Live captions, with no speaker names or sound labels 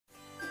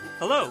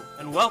Hello,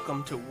 and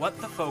welcome to What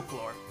the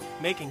Folklore,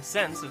 making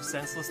sense of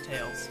senseless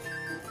tales.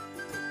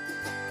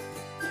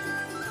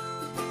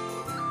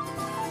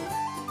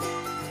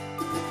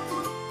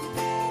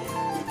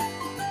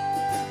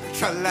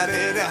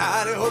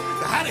 Tra-la-di-di-hi-di-ho,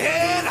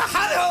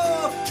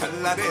 hi-di-hi-di-hi-di-ho,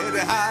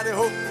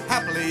 tra-la-di-di-hi-di-ho,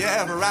 happily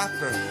ever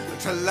after.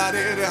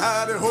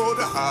 Tra-la-di-di-hi-di-ho,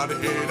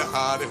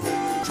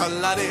 hi-di-hi-di-hi-di-ho,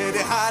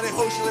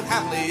 tra-la-di-di-hi-di-ho, she lived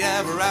happily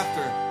ever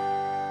after.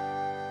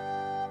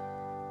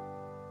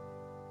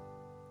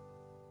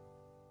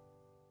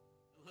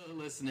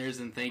 Listeners,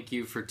 and thank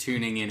you for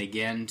tuning in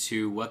again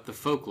to What the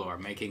Folklore,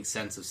 making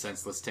sense of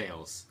senseless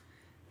tales.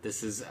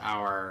 This is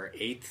our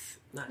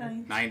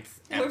ninth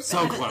episode.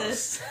 So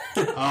close.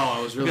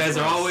 I was really You guys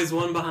close. are always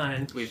one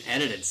behind. We've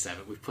edited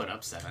 7. We've put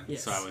up 7.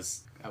 Yes. So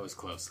I was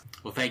close.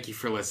 Well, thank you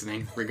for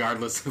listening,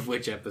 regardless of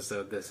which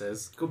episode this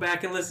is. Go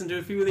back and listen to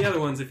a few of the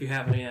other ones if you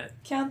haven't yet.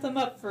 Count them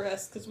up for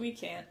us, because we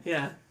can't.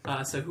 Yeah.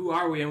 So who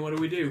are we and what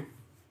do we do?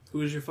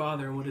 Who is your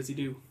father and what does he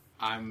do?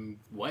 I'm...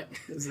 what?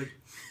 This is a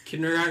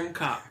kindergarten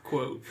cop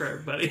quote for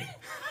everybody.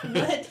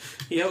 What?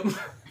 Yep.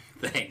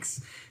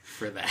 Thanks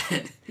for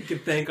that. You can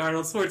thank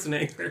Arnold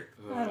Schwarzenegger.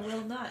 I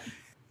will not.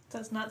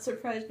 Does not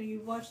surprise me. You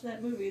watched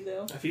that movie,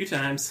 though. A few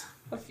times.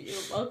 A few.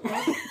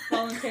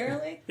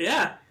 Voluntarily?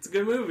 Yeah, it's a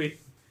good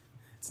movie.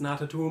 It's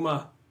not a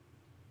tumor.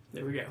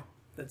 There we go.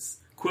 That's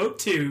quote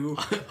 2.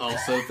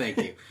 Also, thank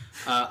you.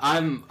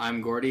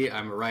 I'm Gordy.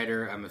 I'm a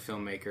writer. I'm a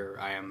filmmaker.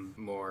 I am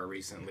more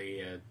recently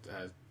a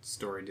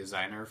story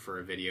designer for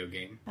a video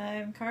game.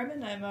 I'm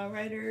Carmen. I'm a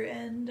writer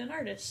and an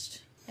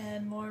artist.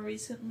 And more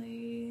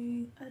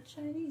recently, a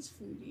Chinese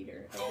food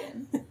eater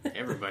again.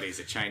 Everybody's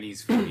a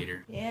Chinese food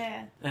eater.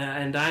 Yeah.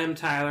 And I am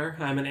Tyler.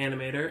 I'm an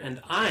animator,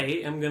 and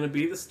I am going to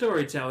be the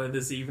storyteller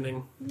this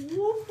evening.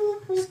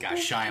 Just got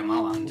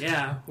Shyamalan.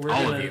 Yeah,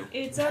 All of you.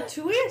 It's a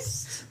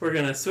twist. We're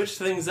going to switch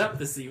things up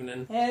this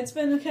evening. Yeah, it's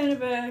been kind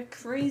of a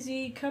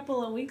crazy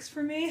couple of weeks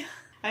for me.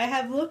 I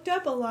have looked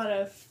up a lot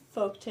of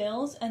folk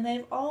tales, and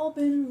they've all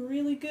been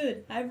really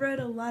good. I've read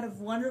a lot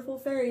of wonderful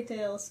fairy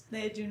tales.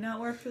 They do not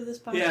work for this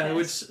podcast. Yeah,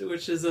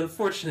 which is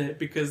unfortunate,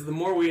 because the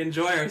more we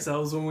enjoy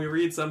ourselves when we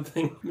read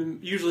something,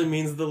 usually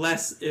means the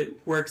less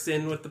it works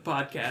in with the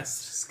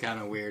podcast. It's kind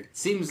of weird.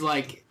 Seems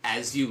like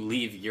as you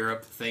leave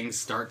Europe, things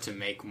start to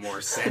make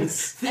more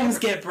sense. Things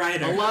get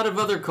brighter. A lot of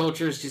other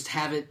cultures just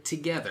have it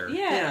together.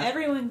 Yeah,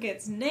 everyone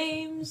gets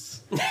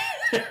names.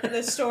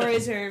 The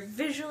stories are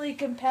visually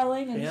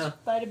compelling in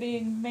spite of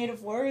being made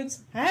of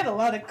words. I have a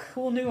lot of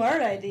cool new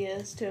art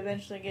ideas to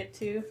eventually get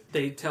to.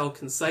 They tell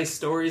concise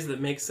stories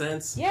that make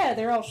sense. Yeah,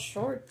 they're all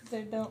short.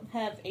 They don't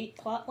have 8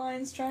 plot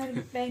lines trying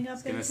to bang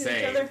up into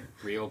each other.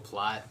 Real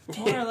plot.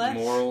 More or less.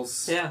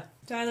 Morals. Yeah.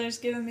 Tyler's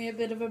giving me a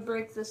bit of a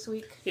break this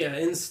week. Yeah,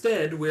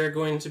 instead we're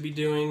going to be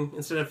doing,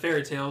 instead of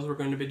fairy tales, we're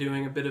going to be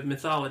doing a bit of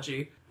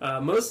mythology.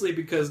 Mostly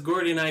because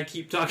Gordy and I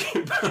keep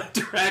talking about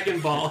Dragon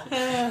Ball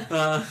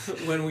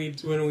when we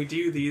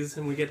do these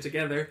and we get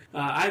together.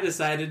 I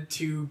decided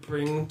to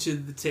bring to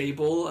the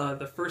table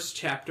the first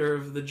chapter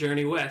of The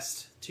Journey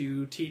West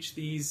to teach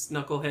these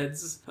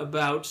knuckleheads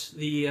about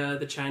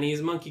the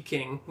Chinese Monkey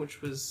King,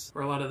 which was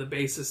where a lot of the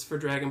basis for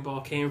Dragon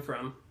Ball came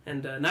from.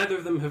 And neither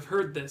of them have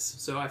heard this,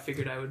 so I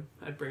figured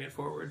I'd bring it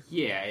forward.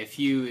 Yeah, if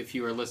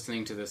you are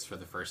listening to this for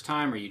the first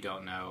time or you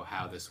don't know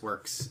how this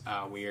works,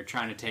 we are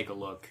trying to take a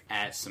look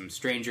at some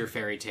stranger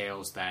fairy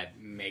tales that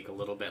make a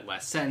little bit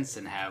less sense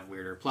and have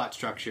weirder plot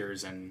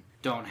structures and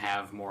don't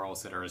have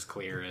morals that are as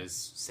clear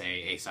as,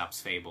 say,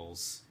 Aesop's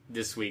Fables.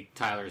 This week,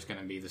 Tyler is going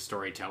to be the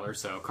storyteller,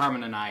 so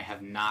Carmen and I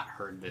have not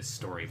heard this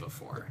story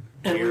before.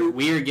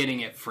 We are getting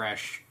it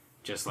fresh,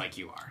 just like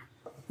you are.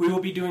 We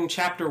will be doing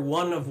chapter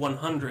 1 of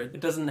 100.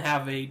 It doesn't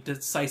have a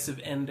decisive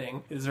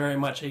ending. It is very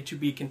much a to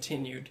be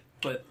continued.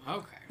 But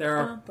okay.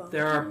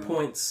 There are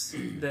points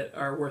that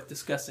are worth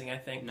discussing, I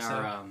think.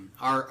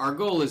 Our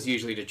goal is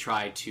usually to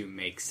try to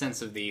make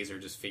sense of these or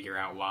just figure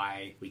out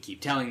why we keep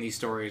telling these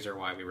stories or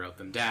why we wrote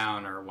them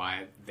down or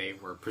why they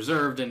were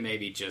preserved and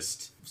maybe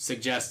just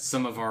suggest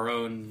some of our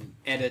own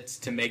edits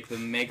to make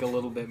them make a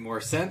little bit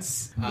more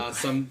sense.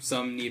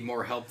 Some need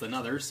more help than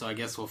others, so I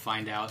guess we'll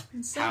find out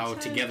how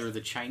together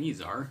the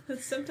Chinese are.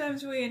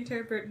 Sometimes we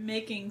interpret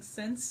making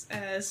sense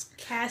as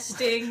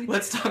casting.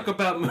 Let's talk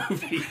about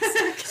movies.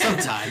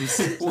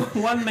 Sometimes.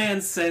 One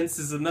man's sense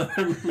is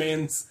another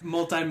man's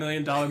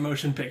multi-million-dollar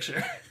motion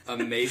picture.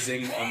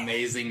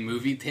 Amazing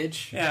movie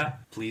pitch. Yeah.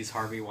 Please,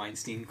 Harvey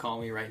Weinstein,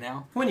 call me right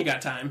now. When you got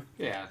time.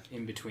 Yeah,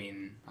 in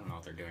between. I don't know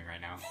what they're doing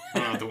right now. I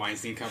don't know what the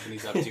Weinstein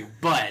Company's up to,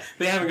 but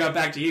they haven't got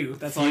back to you.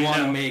 That's all you you want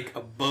know. to make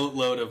a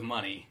boatload of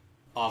money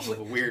off of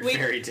a weird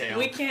fairy tale.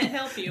 We can't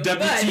help you.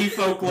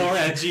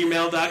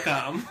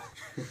 WTfolklore@gmail.com.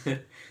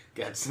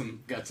 Got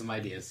some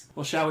ideas.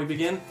 Well, shall we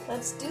begin?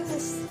 Let's do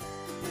this.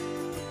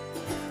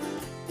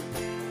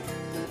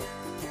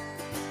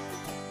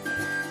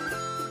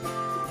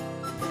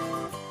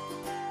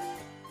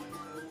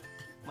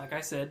 Like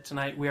I said,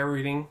 tonight we are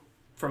reading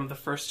from the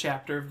first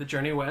chapter of The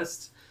Journey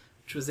West,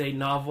 which was a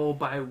novel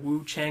by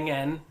Wu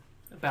Chang'an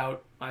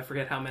about, I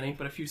forget how many,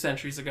 but a few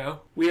centuries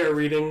ago. We are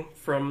reading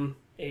from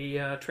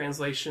a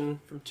translation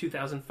from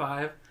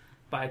 2005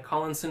 by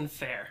Collinson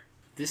Fair.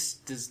 This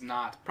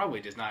probably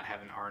does not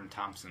have an Arn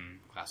Thompson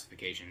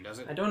classification, does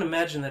it? I don't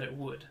imagine that it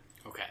would.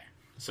 Okay.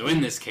 So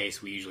in this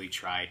case, we usually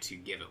try to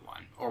give it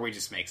one. Or we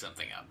just make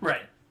something up.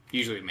 Right.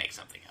 Usually we make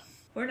something up.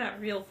 We're not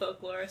real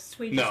folklorists.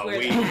 We just No, wear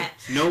the hat.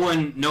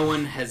 no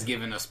one has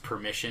given us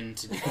permission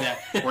to do that.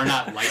 We're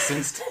not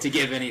licensed to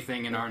give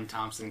anything an Arn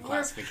Thompson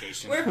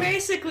classification. We're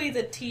basically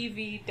the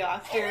TV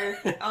doctor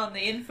on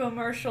the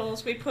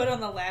infomercials. We put on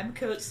the lab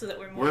coats so that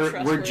we're more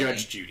trustworthy. We're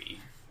Judge Judy.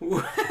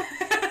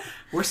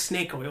 We're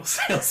snake oil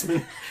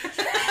salesmen.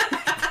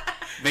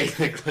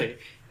 Basically.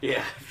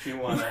 Yeah, if you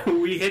want to.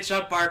 We hitch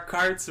up our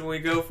carts and we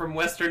go from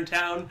Western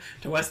town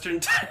to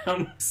Western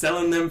town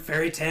selling them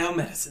fairy tale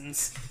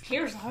medicines.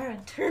 Here's our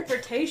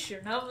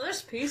interpretation of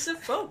this piece of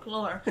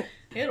folklore.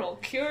 It'll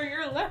cure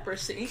your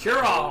leprosy.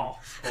 Cure all.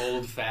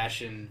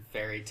 Old-fashioned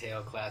fairy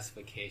tale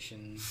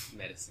classification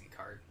medicine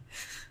card.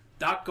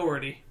 Doc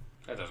Gordy.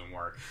 That doesn't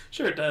work.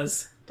 Sure it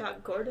does.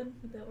 Doc Gordon,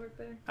 would that work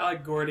better? I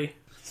like Gordy.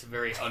 It's a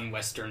very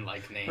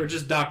un-Western-like name. Or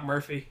just Doc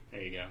Murphy.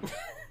 There you go.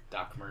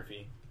 Doc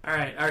Murphy.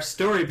 Alright, our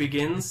story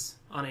begins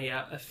on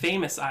a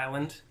famous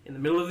island in the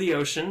middle of the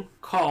ocean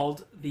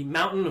called the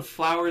Mountain of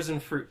Flowers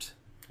and Fruit.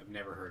 I've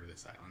never heard of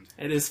this island.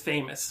 It is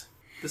famous.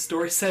 The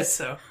story says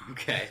so.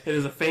 Okay. It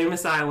is a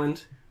famous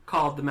island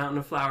called the Mountain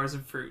of Flowers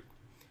and Fruit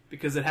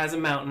because it has a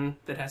mountain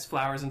that has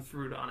flowers and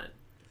fruit on it.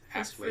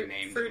 Aptly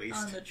named, fruit at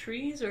least. on the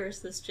trees, or is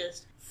this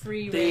just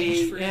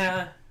free-range fruit?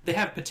 Yeah, they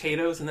have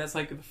potatoes, and that's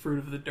like the fruit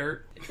of the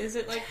dirt. Is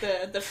it like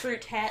the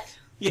fruit hat?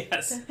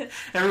 Yes.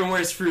 Everyone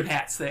wears fruit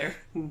hats there.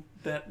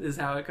 That is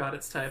how it got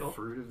its title.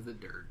 Fruit of the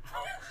dirt.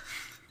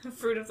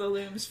 Fruit of the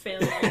Looms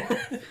family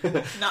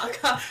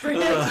knockoff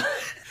brand.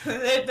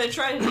 They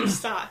tried to do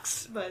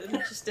stocks, but it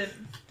just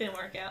didn't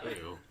work out.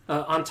 Ew.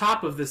 On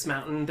top of this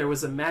mountain, there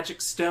was a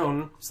magic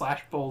stone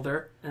 /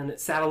 boulder, and it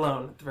sat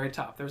alone at the very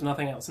top. There was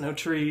nothing else. No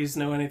trees,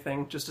 no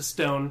anything. Just a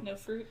stone No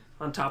fruit.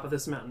 on top of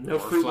this mountain. No Or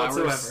fruit flowers.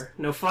 whatsoever.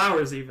 No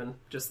flowers even.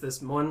 Just this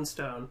one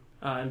stone.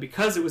 And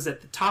because it was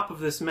at the top of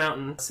this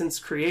mountain, since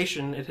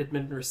creation, it had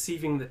been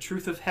receiving the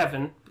truth of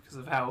heaven, because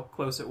of how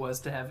close it was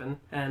to heaven,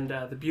 and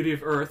the beauty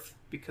of earth,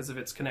 because of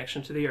its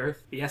connection to the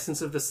earth, the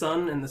essence of the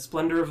sun, and the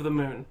splendor of the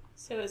moon.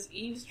 So it's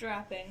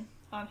eavesdropping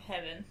on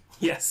heaven,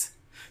 Yes.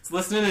 It's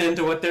listening in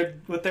to what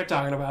they're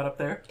talking about up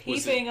there.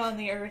 peeping on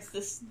the earth,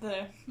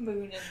 the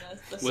moon, and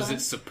the sun. Was it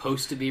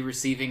supposed to be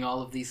receiving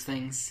all of these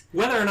things?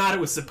 Whether or not it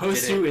was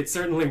supposed Did to, it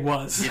certainly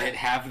was. Did it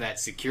have that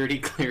security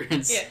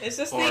clearance? Yeah, is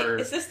this Or-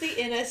 the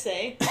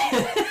NSA?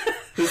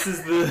 This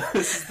is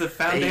the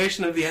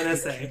foundation of the I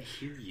NSA. can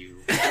hear you.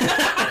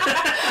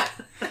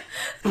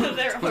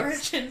 Their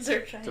origins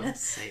are China. Don't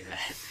say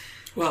that.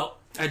 Well,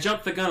 I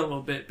jumped the gun a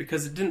little bit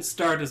because it didn't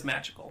start as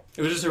magical.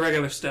 It was just a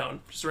regular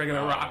stone, just a regular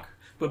Oh. rock.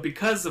 But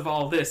because of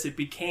all this, it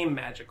became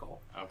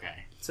magical.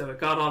 Okay. So it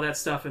got all that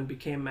stuff and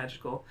became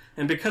magical.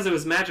 And because it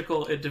was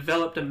magical, it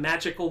developed a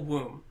magical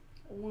womb.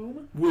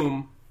 Womb?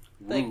 Womb.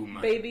 Like Womb.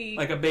 baby,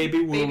 Like a baby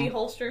womb. baby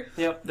holster.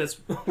 Yep, that's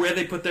where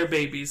they put their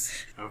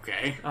babies.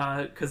 Okay.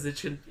 Because it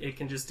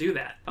can just do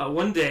that.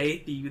 One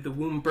day, the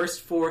womb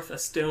burst forth a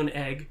stone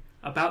egg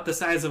about the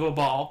size of a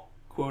ball,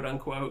 quote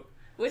unquote.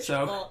 Which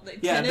So, ball? The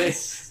Yeah, they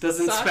tennis,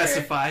 doesn't soccer?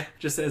 specify.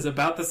 Just says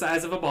about the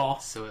size of a ball.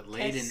 So it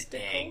laid an Testicle?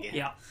 egg.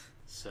 Yeah,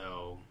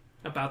 So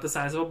about the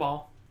size of a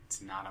ball.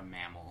 it's not a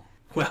mammal.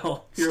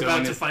 Well, you're Stone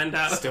about to is- find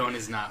out. Stone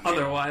is not mammal.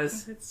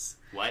 Otherwise, It's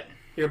What?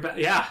 you're about.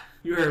 Yeah,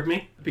 you heard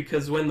me.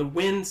 Because when the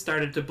wind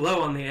started to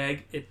blow on the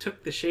egg, it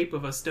took the shape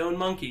of a stone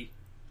monkey.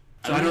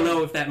 So I don't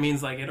know if that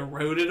means like it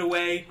eroded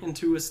away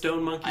into a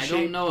stone monkey I shape.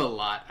 don't know a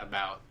lot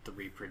about the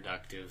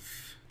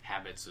reproductive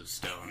habits of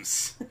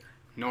stones,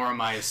 nor am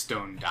I a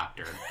stone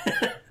doctor.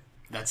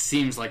 That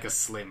seems like a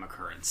slim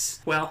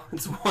occurrence. Well,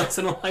 it's a once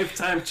in a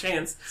lifetime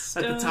chance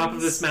at the top of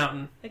this Stones.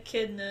 mountain.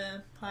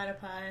 echidna,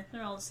 platypi.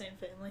 They're all the same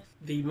family.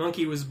 The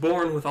monkey was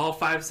born with all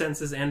 5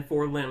 senses and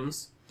 4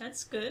 limbs.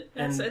 That's good.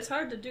 And- It's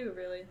hard to do,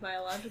 really,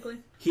 biologically.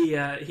 He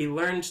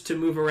learned to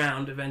move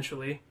around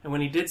eventually, and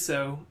when he did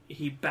so,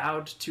 he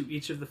bowed to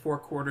each of the 4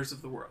 quarters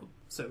of the world.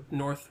 So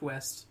north,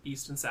 west,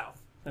 east, and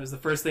south. That was the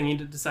first thing he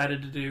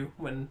decided to do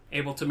when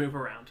able to move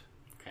around.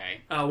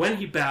 Okay. When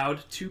he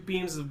bowed, 2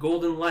 beams of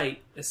golden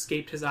light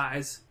escaped his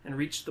eyes and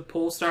reached the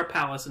Pole Star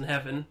Palace in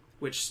heaven,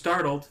 which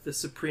startled the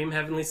supreme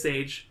heavenly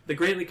sage, the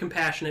greatly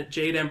compassionate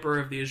Jade Emperor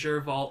of the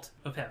Azure Vault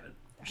of Heaven,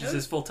 which is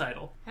his full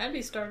title. I'd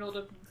be startled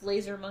if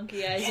laser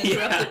monkey eyes Yeah.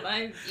 interrupted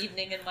my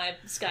evening in my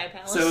sky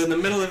palace. So in the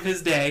middle of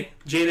his day,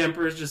 Jade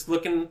Emperor is just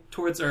looking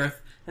towards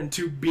Earth, and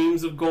 2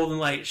 beams of golden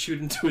light shoot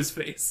into his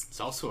face. It's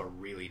also a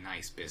really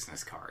nice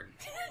business card.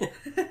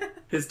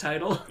 His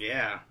title?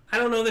 Yeah. I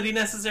don't know that he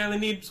necessarily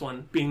needs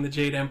one, being the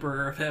Jade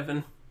Emperor of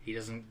Heaven. He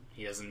doesn't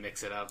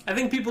mix it up. I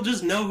think people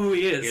just know who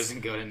he is. He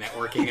doesn't go to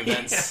networking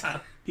events. Yeah.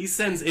 He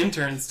sends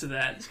interns to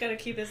that. He's got to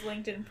keep his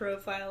LinkedIn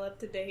profile up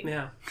to date.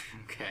 Yeah.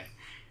 Okay.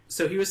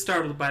 So he was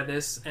startled by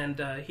this, and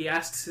he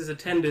asks his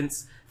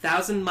attendants,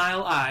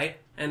 1,000-mile eye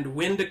and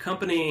wind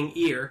accompanying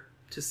ear,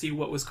 to see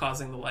what was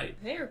causing the light.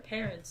 Their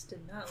parents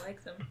did not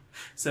like them.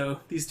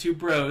 So these 2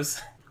 bros,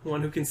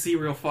 one who can see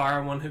real far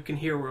and one who can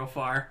hear real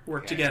far,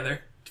 work Okay.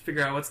 together. to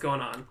figure out what's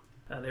going on.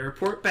 They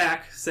report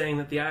back saying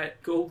that the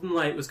golden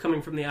light was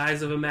coming from the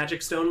eyes of a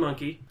magic stone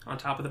monkey on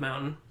top of the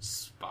mountain.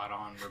 Spot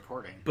on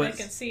reporting. But I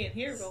can see and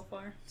hear real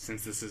far.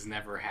 Since this has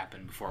never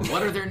happened before,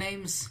 what are their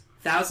names?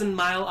 1,000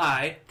 Mile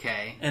Eye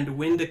Okay. and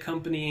Wind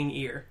Accompanying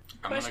Ear.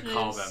 I'm going to Question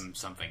call is- them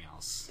something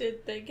else.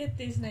 Did they get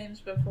these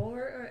names before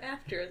or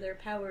after their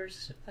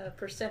powers of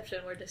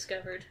perception were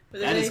discovered? Were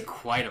That they is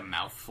quite a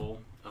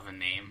mouthful of a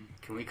name.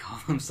 Can we call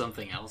them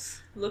something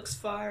else? looks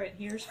far and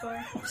hears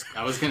far?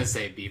 I was going to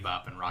say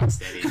Bebop and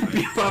Rocksteady. But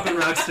Bebop and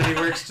Rocksteady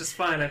works just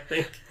fine, I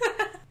think.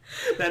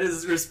 That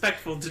is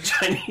respectful to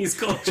Chinese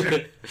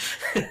culture.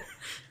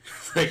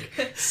 like,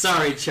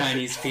 sorry,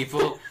 Chinese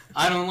people.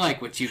 I don't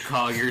like what you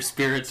call your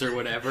spirits or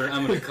whatever.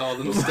 I'm going to call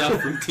them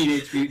stuff from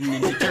Teenage Mutant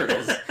Ninja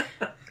Turtles.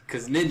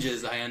 Because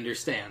ninjas, I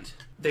understand.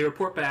 They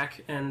report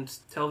back and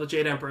tell the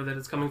Jade Emperor that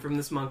it's coming from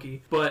this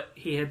monkey, but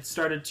he had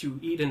started to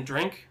eat and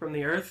drink from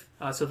the earth,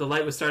 so the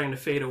light was starting to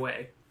fade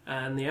away.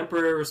 And the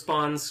Emperor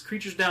responds,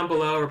 "Creatures down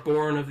below are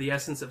born of the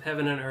essence of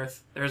heaven and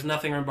earth. There is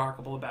nothing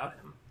remarkable about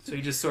him." So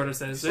he just sort of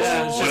says,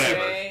 it's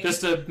Whatever.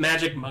 just a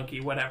magic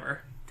monkey,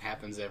 whatever.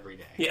 Happens every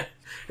day. Yeah,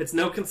 it's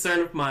no concern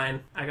of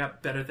mine. I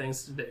got better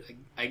things to do.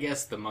 I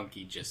guess the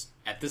monkey just,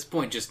 at this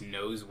point, just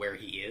knows where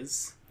he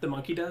is. The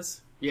monkey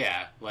does?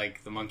 Yeah,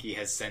 like the monkey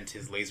has sent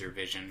his laser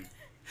vision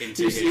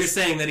into You're his...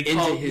 saying that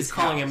into he's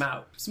calling house. him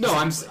out. No,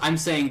 I'm specifically.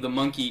 saying the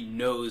monkey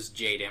knows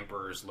Jade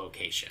Emperor's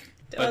location.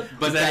 Uh,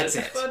 But that's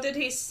it. Well, did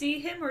he see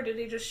him or did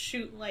he just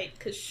shoot light?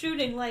 Because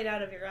shooting light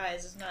out of your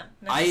eyes is not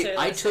necessarily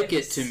I the same took it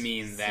as to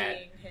mean that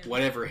seeing him.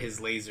 whatever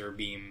his laser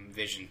beam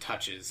vision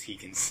touches, he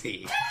can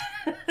see.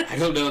 I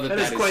don't know That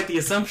is quite the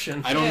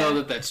assumption. I don't know Yeah.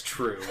 that that's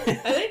true. I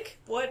think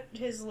what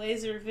his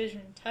laser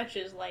vision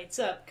touches lights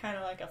up, kind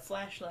of like a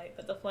flashlight,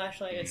 but the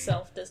flashlight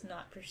itself does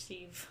not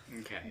perceive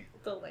Okay.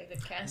 the light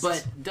it casts.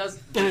 But does...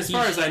 And as he-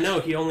 far as I know,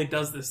 he only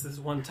does this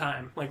one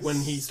time. Like when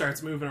he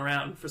starts moving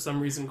around, for some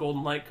reason,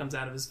 golden light comes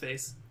out of his face.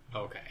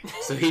 Okay.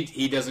 So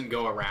he doesn't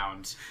go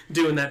around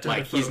Doing that to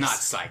like other he's folks. not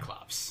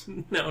Cyclops.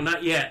 No,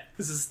 not yet.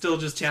 This is still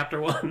just chapter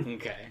 1.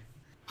 Okay.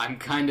 I'm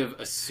kind of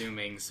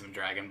assuming some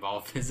Dragon Ball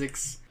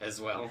physics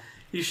as well.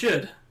 You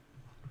should.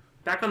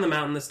 Back on the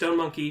mountain, the stone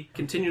monkey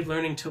continued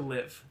learning to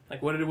live,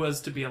 like what it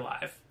was to be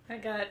alive. I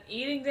got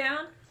eating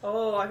down.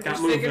 Oh, I Got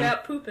just moving. figured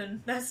out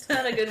pooping. That's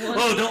not a good one.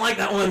 Oh, don't like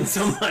that one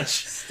so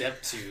much.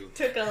 Step 2.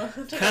 Took a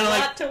Kinda lot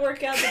like- to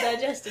work out the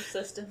digestive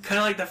system. Kind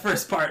of like the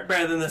first part,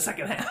 better than the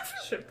second half.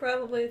 Should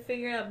probably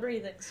figure out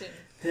breathing soon.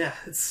 Yeah,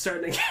 it's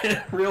starting to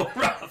get real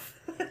rough.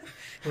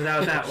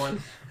 Without that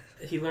one.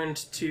 He learned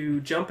to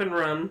jump and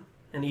run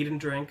and eat and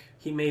drink.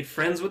 He made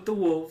friends with the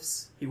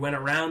wolves. He went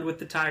around with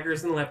the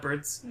tigers and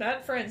leopards.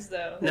 Not friends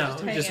though. They No, just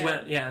he hang just out.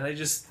 went, yeah, they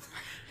just,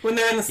 when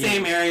they're in the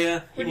same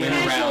area, We're went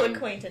casual around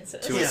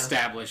acquaintances. to Yeah.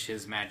 establish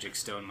his magic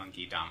stone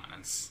monkey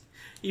dominance.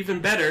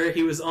 even better,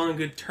 he was on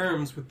good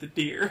terms with the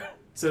deer.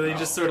 So they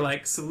just Oh. sort of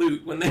like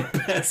salute when they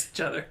pass each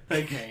other.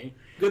 Like, Okay.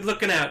 good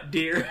looking out,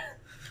 deer.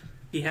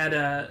 He had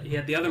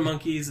the other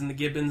monkeys and the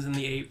gibbons and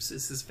the apes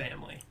as his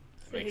family.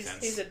 Makes he's,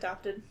 sense. he's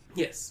adopted.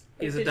 Yes,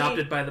 he's Did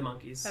adopted he- by the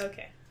monkeys.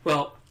 Okay.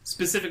 Well,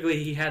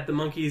 specifically, he had the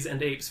monkeys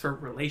and apes for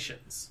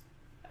relations.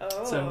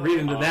 Oh. So read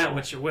into that Oh.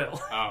 what you will.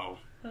 Oh.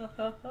 Oh,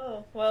 oh,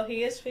 oh. Well,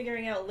 he is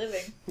figuring out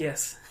living.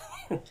 Yes.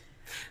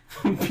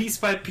 Piece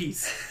by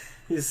piece,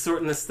 he's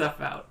sorting this stuff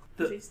out.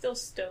 Is he still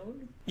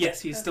stoned?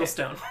 Yes, he's still Okay.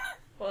 stone.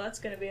 Well, that's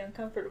going to be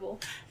uncomfortable.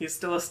 He's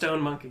still a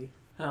stone monkey.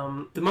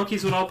 The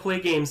monkeys would all play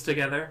games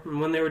together, and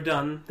when they were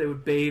done, they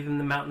would bathe in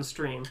the mountain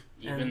stream.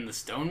 Even And, the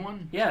stone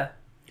one? yeah,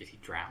 Did he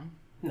drown?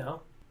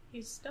 no.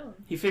 He's stoned.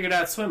 He figured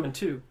out swimming,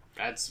 too.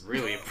 That's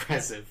really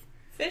impressive.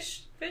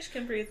 Fish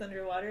can breathe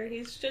underwater.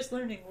 He's just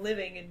learning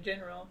living in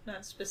general,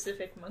 not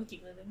specific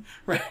monkey living.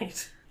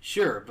 Right.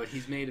 Sure, but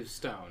he's made of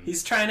stone.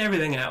 He's trying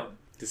everything out.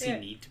 Does Yeah. he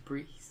need to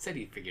breathe? He said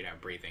he figured out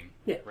breathing.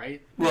 Yeah.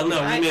 Right? Well,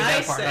 no, we made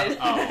that part said, up.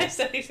 Oh. I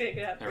said he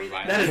figured out Never breathing.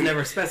 mind. That is never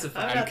I'm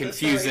specified. not the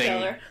confusing.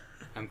 storyteller.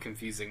 I'm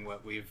confusing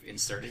what we've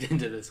inserted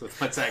into this with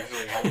what's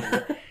actually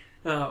happening.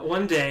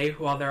 One day,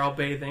 while they're all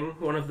bathing,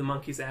 one of the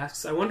monkeys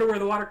asks, "I wonder where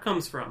the water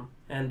comes from."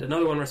 And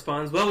another one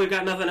responds, "Well, we've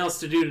got nothing else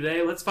to do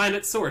today. Let's find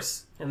its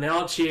source." And they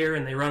all cheer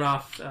and they run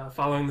off,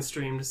 following the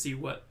stream to see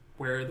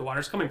where the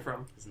water's coming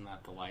from. Isn't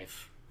that the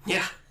life?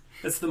 Yeah,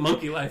 that's the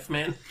monkey life,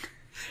 man.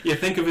 You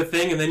think of a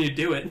thing and then you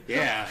do it.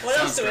 Yeah. What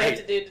else sounds do we great.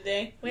 have to do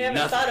today? We haven't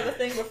Nothing. thought of a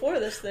thing before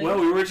this thing. Well,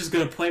 we were just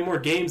going to play more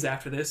games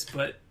after this,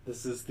 but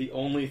This is the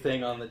only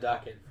thing on the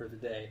docket for the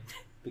day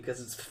because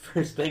it's the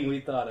first thing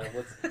we thought of.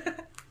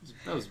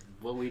 That was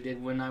what we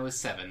did when I was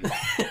 7,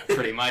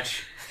 pretty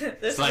much.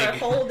 this is like- our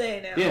whole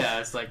day now. Yeah,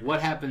 it's like,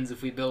 what happens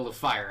if we build a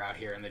fire out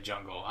here in the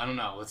jungle? I don't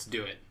know, let's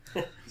do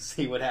it.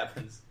 See what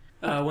happens.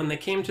 when they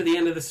came to the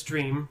end of the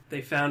stream,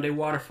 they found a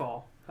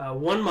waterfall.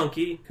 One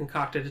monkey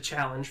concocted a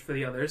challenge for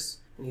the others,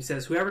 and he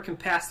says, "Whoever can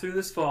pass through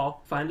this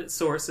fall, find its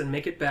source, and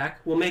make it back,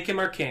 will make him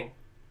our king."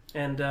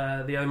 And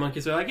the other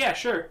monkeys are like, "Yeah,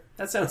 sure,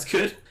 that sounds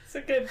good.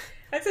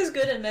 That's as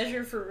good a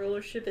measure for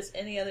rulership as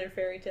any other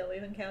fairy tale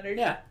we've encountered.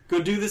 Yeah,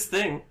 go do this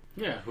thing."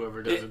 Yeah,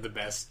 whoever does it the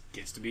best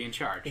gets to be in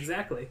charge.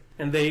 Exactly.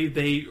 And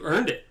they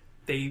earned it.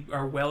 they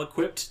are well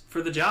equipped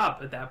for the job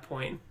at that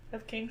point.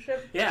 Of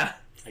kingship? Yeah,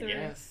 I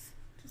guess.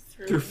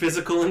 through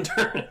physical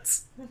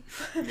endurance.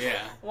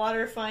 Yeah.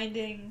 Water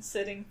finding,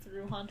 sitting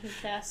through haunted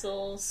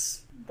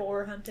castles,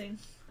 boar hunting.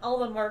 All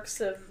the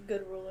marks of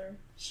good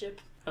rulership.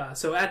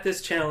 So at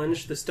this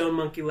challenge, the stone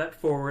monkey leapt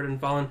forward and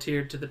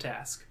volunteered to the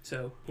task.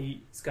 So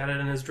he's got it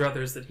in his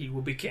druthers that he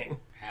will be king.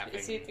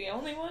 Is he the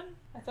only one?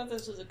 I thought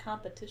this was a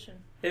competition.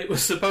 It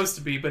was supposed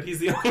to be, but he's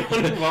the only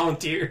one who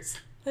volunteers.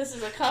 This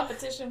is a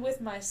competition with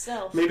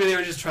myself. Maybe they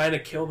were just trying to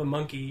kill the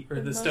monkey, or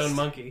the stone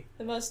monkey.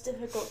 The most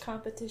difficult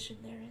competition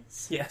there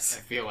is. I Yes,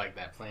 feel like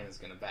that plan is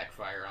going to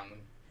backfire on them.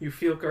 you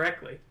feel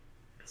correctly.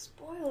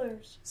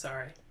 Spoilers.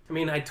 Sorry. I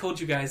mean, I told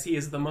you guys he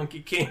is the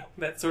Monkey King.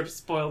 That sort of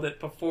spoiled it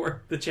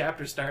before the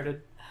chapter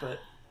started. But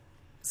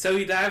so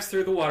he dives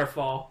through the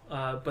waterfall,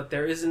 but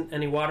there isn't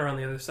any water on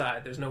the other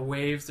side. There's no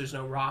waves, there's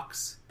no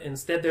rocks.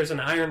 Instead, there's an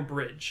iron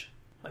bridge,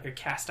 like a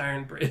cast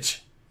iron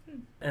bridge.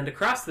 And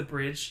across the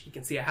bridge, you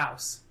can see a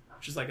house,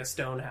 which is like a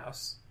stone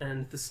house.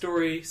 And the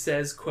story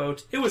says,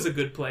 quote, "It was a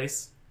good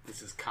place."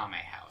 This is Kame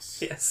House.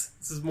 Yes,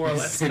 this is more or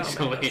less common.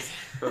 Essentially.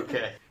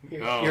 Okay.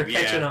 You're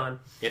catching on.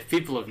 If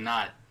people have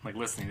not, like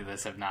listening to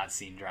this, have not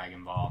seen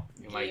Dragon Ball,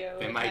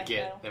 they might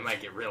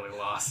get really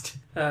lost.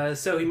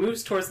 So he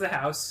moves towards the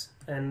house,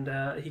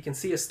 and he can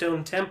see a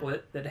stone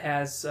template that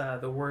has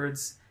the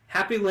words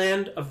 "Happy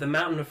Land of the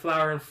Mountain of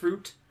Flower and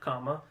Fruit,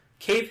 comma,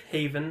 Cave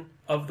Haven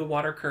of the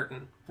Water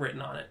Curtain"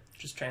 written on it,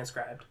 just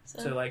transcribed.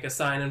 So like a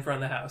sign in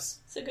front of the house.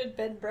 It's a good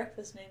bed and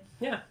breakfast name.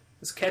 Yeah,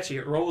 it's catchy.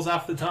 It rolls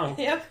off the tongue.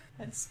 Yep.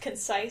 It's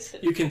concise.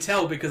 You can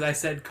tell because I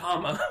said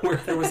comma where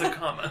there was a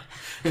comma.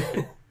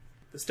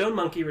 The stone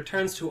monkey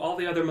returns to all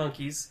the other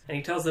monkeys, and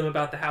he tells them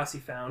about the house he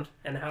found,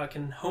 and how it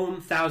can home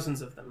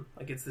thousands of them.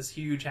 Like, it's this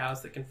huge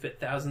house that can fit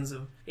thousands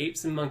of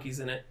apes and monkeys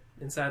in it,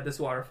 inside this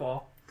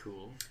waterfall.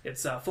 Cool.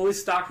 It's fully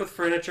stocked with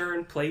furniture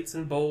and plates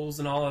and bowls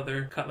and all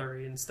other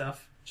cutlery and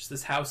stuff. Just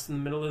this house in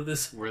the middle of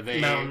this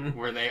mountain.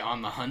 Were they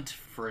on the hunt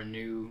for a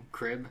new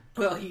crib?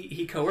 Well,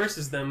 he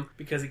coerces them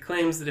because he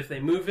claims that if they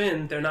move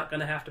in, they're not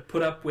going to have to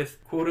put up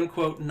with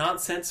quote-unquote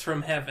nonsense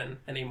from heaven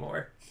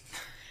anymore.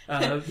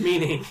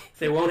 Meaning,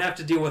 they won't have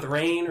to deal with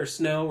rain or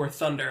snow or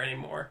thunder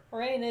anymore.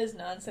 Rain is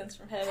nonsense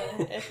from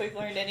heaven, if we've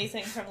learned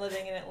anything from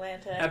living in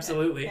Atlanta.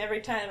 Absolutely.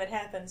 Every time it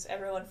happens,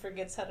 everyone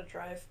forgets how to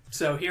drive.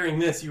 So, hearing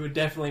this, you would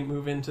definitely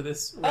move into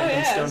this Oh, random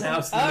yeah. stone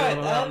house in the middle of a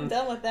I'm mountain.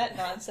 done with that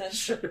nonsense.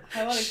 Sure.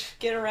 I want to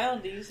get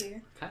around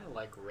easier. Kind of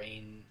like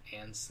rain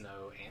and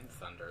snow and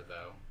thunder,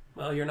 though.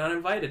 Well, you're not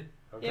invited.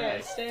 Okay,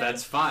 Yeah,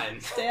 that's fine.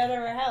 Stay out of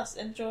our house.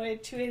 Enjoy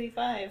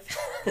 285.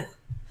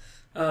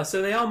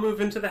 So they all move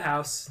into the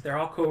house. They're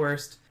all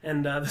coerced.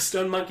 And the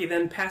stone monkey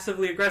then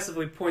passively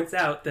aggressively points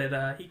out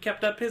that he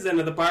kept up his end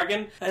of the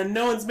bargain, and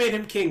no one's made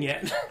him king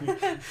yet.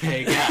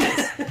 Hey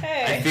guys,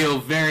 Hey. I feel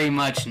very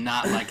much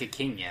not like a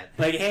king yet.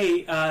 Like,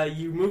 hey,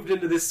 you moved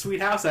into this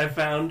sweet house I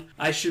found.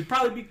 I should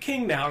probably be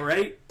king now,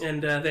 right?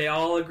 And they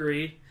all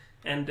agree,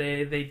 and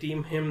they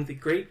deem him the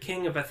great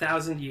king of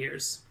 1,000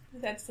 years.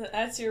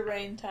 That's your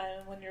reign time,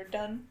 and when you're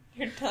done,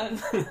 you're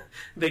done.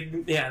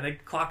 They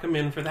clock him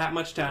in for that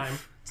much time.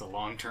 It's a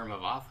long term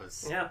of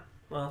office. Yeah,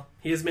 well,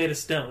 he is made of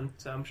stone,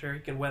 so I'm sure he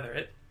can weather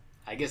it.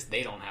 I guess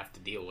they don't have to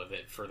deal with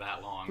it for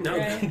that long. No,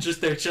 Right.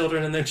 just their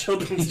children and their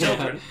children's Yeah.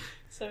 children.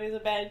 So he's a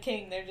bad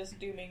king. They're just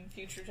dooming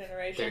future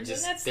generations.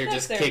 They're and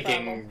just their kicking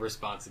problem.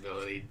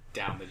 responsibility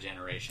down the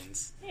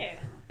generations. Yeah.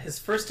 His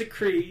first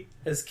decree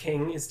as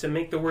king is to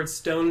make the word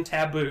stone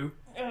taboo.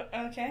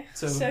 Okay.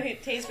 So- So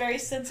he's very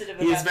sensitive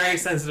about He is very that.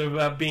 sensitive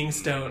about being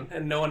stone,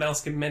 and no one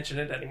else can mention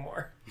it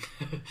anymore.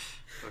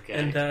 Okay.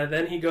 And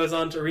then he goes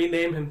on to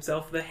rename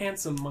himself the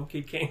Handsome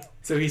Monkey King.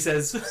 So he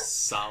says,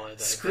 Solid.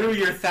 I "Screw think.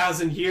 your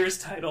 1,000 years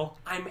title.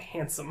 I'm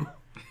handsome."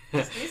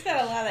 He's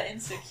got a lot of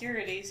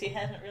insecurities he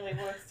hasn't really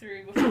worked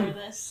through before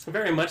this.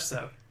 Very much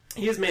so.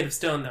 He is made of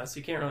stone, though, so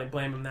you can't really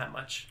blame him that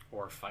much.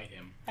 Or fight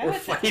him. I Or would,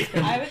 fight think,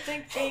 him. I would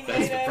think being That's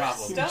made the of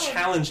problem. You stone, can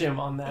challenge him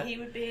on that. he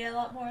would be a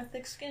lot more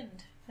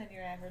thick-skinned than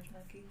your average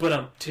monkey.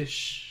 But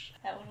tish.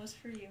 That one was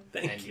for you.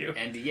 Thank you.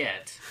 And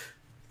yet,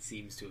 it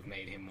seems to have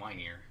made him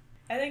whinier.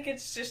 I think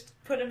it's just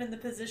put him in the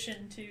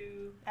position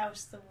to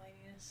oust the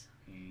whininess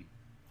Hmm.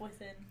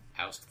 within.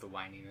 Oust the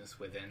whininess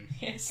within.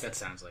 Yes. That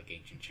sounds like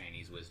ancient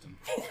Chinese wisdom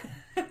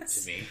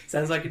to me.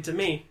 Sounds like it to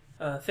me.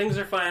 Things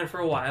are fine for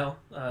a while,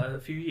 a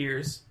few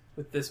years,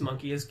 with this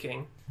monkey as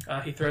king.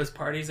 He throws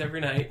parties every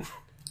night,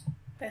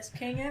 Best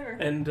king ever.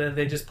 and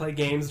they just play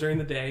games during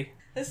the day.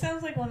 This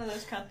sounds like one of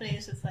those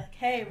companies that's like,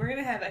 hey, we're going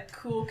to have a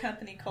cool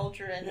company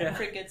culture, and then Yeah.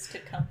 forgets to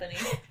company.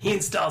 He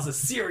installs a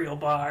cereal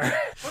bar.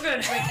 We're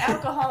going to drink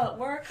alcohol at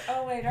work.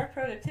 Oh, wait, our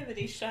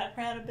productivity shot.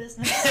 We're out of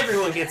business.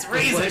 Everyone gets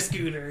razor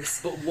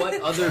scooters. But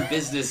what other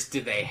business do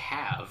they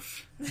have?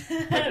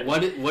 Like,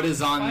 what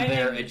is on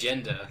their Finding-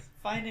 agenda?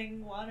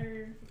 Finding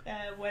water,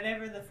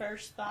 whatever the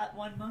first thought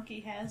one monkey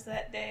has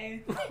that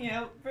day. You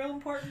know, real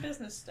important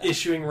business stuff.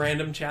 Issuing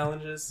random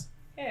challenges.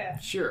 Yeah.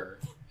 Sure,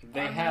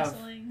 they Arm have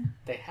wrestling.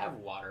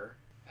 water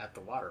at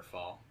the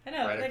waterfall. I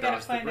know, right they gotta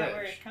across the find out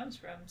where bridge. it comes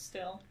from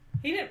still.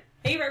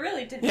 He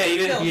really didn't. Yeah, he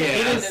didn't. kill He the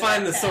didn't founder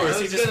find the of that source. I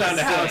He was just gonna found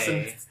a house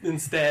say.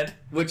 instead.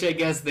 Which I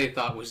guess they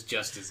thought was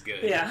just as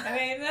good. Yeah. I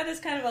mean, that is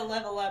kind of a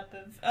level up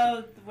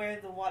of where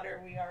the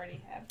water we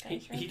already have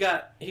comes from. He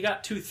got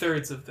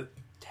 2/3 of the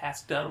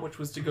task done, which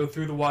was to go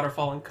through the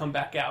waterfall and come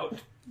back out.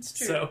 It's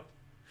true. So,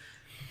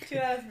 2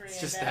 out of 3. It's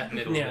just I that bet.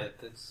 middle Yeah. bit.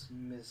 That's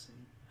missing.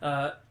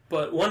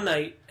 but one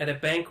night at a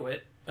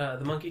banquet,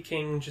 the Monkey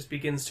King just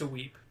begins to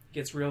weep. He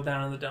gets real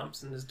down in the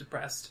dumps and is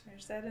depressed.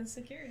 There's that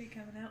insecurity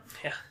coming out.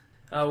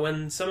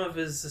 When some of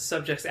his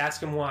subjects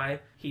ask him why,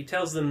 he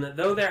tells them that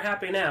though they're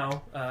happy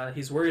now,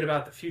 he's worried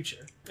about the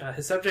future.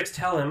 His subjects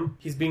tell him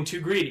he's being too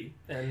greedy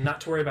and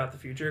not to worry about the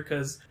future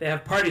because they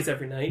have parties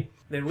every night.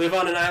 They live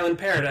on an island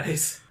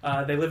paradise.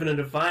 They live in a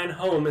divine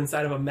home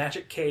inside of a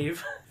magic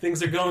cave.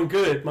 Things are going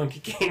good, Monkey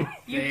King.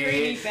 You They-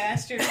 greedy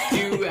bastard.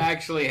 You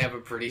actually have a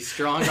pretty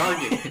strong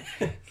argument.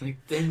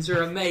 Like, things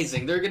are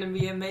amazing. They're going to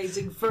be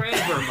amazing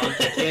forever,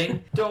 Monkey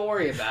King. Don't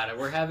worry about it.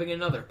 We're having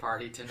another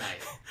party tonight.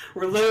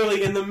 We're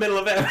literally in the middle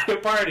of having a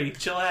party.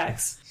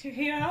 Chillax.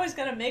 You're always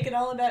gonna make it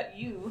all about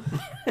you.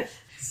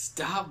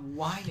 Stop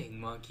whining,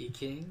 Monkey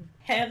King.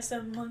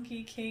 Handsome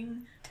Monkey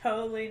King,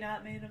 totally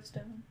not made of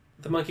stone.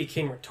 The Monkey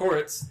King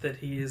retorts that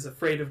he is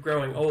afraid of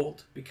growing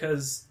old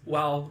because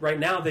while right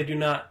now they do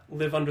not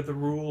live under the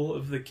rule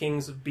of the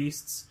kings of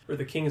beasts or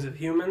the kings of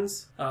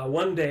humans,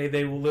 one day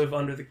they will live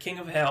under the king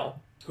of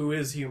hell, who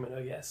is human,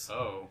 I guess.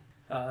 Oh,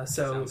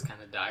 So sounds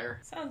kind of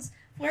dire. Sounds.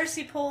 Where's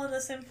he pulling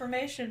this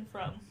information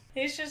from?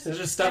 He's just. there's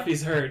just stuff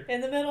he's heard.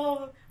 in the middle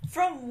of.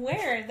 From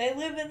where? They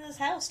live in this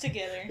house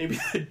together. Maybe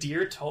the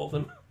deer told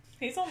him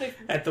He's only.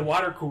 at the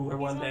water cooler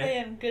He's one only day.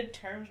 in good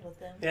terms with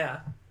them. Yeah,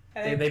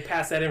 I they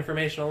pass that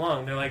information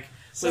along. They're like,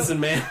 So- listen,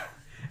 man,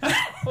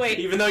 Wait.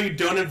 even though you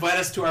don't invite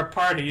us to our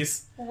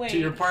parties, Wait. to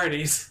your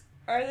parties,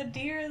 Are the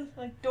deer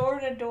like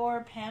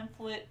door-to-door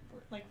pamphlet,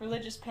 like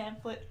religious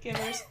pamphlet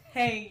givers?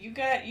 Hey,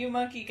 you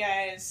monkey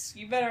guys,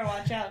 you better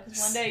watch out because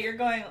one day you're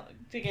going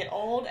to get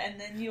old and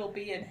then you'll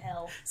be in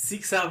hell.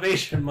 seek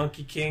salvation,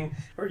 Monkey King,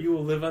 or you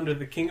will live under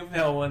the king of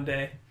hell one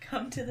day.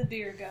 Come to the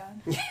deer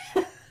god.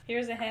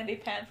 Here's a handy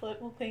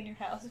pamphlet. We'll clean your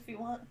house if you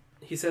want.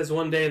 He says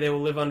one day they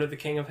will live under the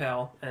king of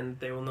hell, and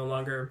they will no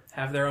longer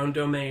have their own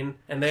domain,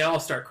 and they all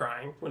start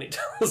crying when he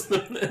tells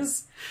them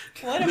this.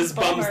 What a This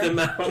bums bummer. them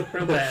out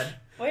real bad.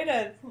 Way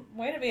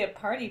to be a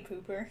party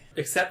pooper.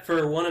 Except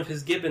for one of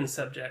his Gibbon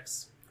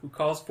subjects, who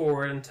calls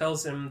forward and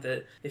tells him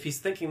that if he's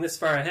thinking this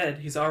far ahead,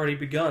 he's already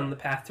begun the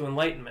path to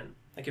enlightenment.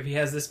 Like, if he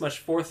has this much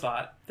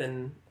forethought,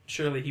 then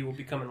surely he will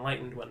become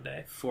enlightened one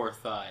day.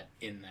 Forethought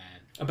in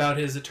that. About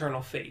his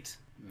eternal fate.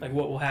 Like,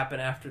 what will happen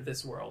after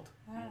this world.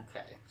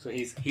 Okay, so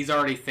he's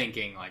already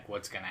thinking like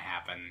what's going to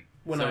happen.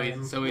 When so I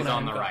he's am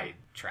on the gone. right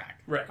track.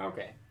 Right.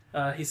 Okay.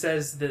 He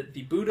says that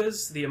the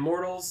Buddhas, the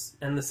immortals,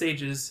 and the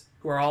sages,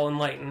 who are all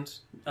enlightened,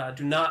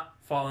 do not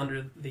fall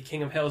under the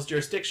King of Hell's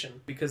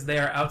jurisdiction because they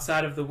are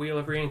outside of the Wheel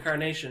of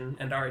Reincarnation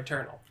and are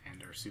eternal.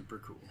 And are super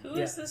cool. Who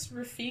is this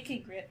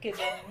Rafiki Gibbon?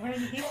 Where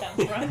did he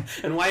come from?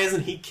 And why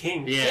isn't he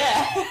king?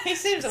 Yeah, he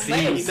seems He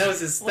amazing. knows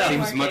his Way stuff.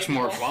 Seems much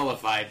more capable.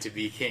 qualified to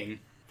be king,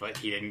 but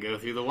he didn't go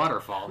through the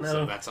waterfall, No.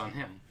 so that's on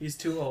him. He's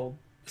too old.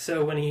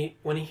 So when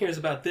he hears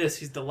about this,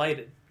 he's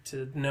delighted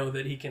to know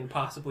that he can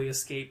possibly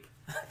escape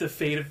the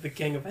fate of the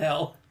King of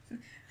Hell.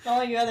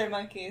 All you other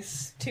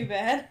monkeys, too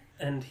bad.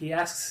 And he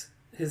asks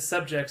his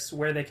subjects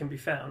where they can be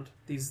found,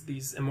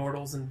 these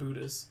immortals and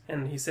Buddhas.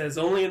 And he says,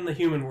 only in the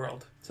human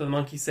world. So the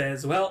monkey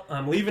says, well,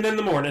 I'm leaving in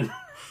the morning.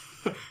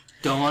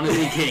 Don't want to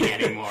be king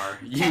anymore.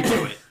 You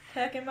do it.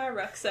 Packing my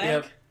rucksack.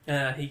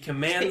 Yep. He Taking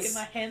commands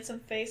my handsome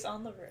face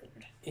on the road.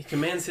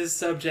 his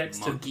subjects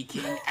Monkey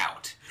king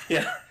out.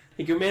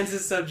 He commands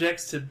his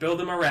subjects to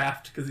build him a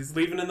raft because he's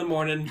leaving in the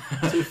morning.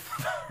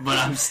 But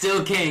I'm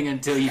still king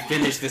until you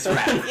finish this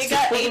raft. You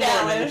got 8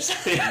 hours.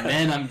 And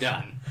then I'm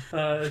done.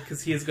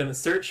 Because he is going to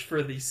search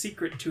for the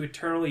secret to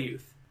eternal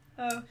youth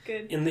Oh,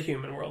 good. in the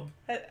human world.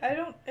 I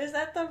don't. Is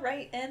that the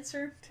right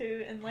answer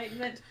to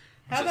enlightenment?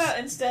 How Just- about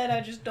instead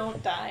I just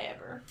don't die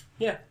ever?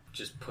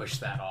 Just push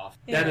that off.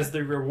 That Yeah. is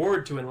the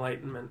reward to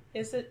enlightenment.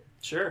 Is it?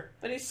 Sure.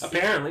 But he's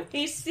Apparently.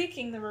 he's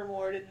seeking the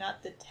reward and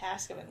not the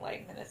task of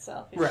enlightenment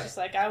itself. He's Right. just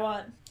like I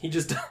want. He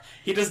just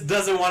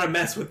doesn't want to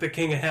mess with the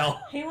King of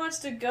Hell. He wants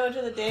to go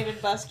to the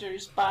David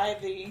Buster's, buy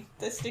the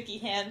sticky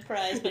hand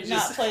prize, but He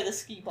not just- play the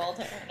skee ball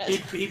to earn He,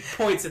 it. he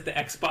points at the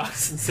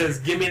Xbox and says,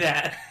 "Give me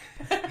that."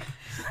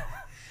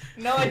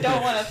 No, I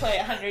don't want to play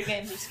 100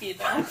 games of skee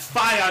ball.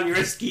 Fie on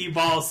your skee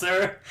ball,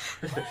 sir.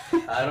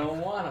 I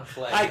don't want to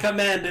play. I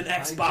command an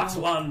Xbox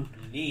don't. One.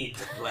 need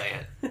to play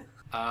it.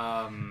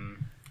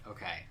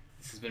 Okay.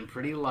 This has been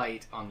pretty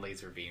light on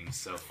laser beams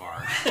so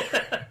far.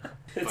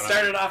 It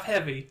started off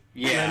heavy,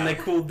 Yeah. and then they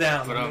cooled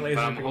down. But on the I'm, laser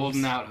but I'm beams.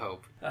 holding out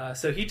hope.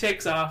 So he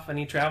takes off and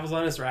he travels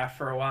on his raft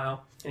for a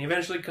while, and he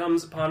eventually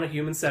comes upon a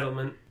human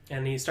settlement,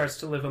 and he starts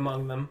to live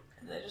among them.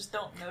 They just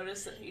don't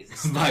notice that he's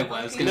a My skee was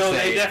monkey. gonna No,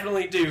 say- they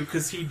definitely do,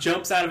 because he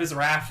jumps out of his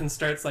raft and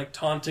starts like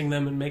taunting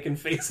them and making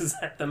faces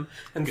at them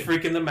and Good.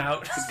 freaking them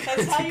out. That's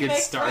It's how a you good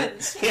make start.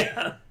 friends.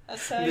 Yeah.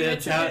 That's how you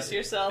That's how introduce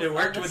yourself. it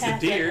worked on with the path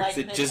to deer. Is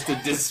it enlightenment. just a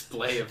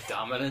display of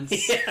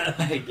dominance? Yeah.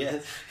 I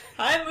guess.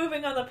 I'm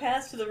moving on the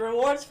path to the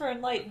rewards for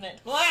enlightenment.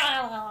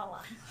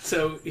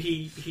 So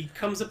he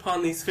comes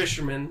upon these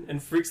fishermen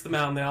and freaks them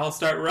out, and they all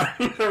start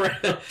running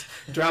around,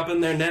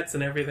 dropping their nets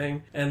and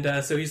everything.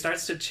 And so he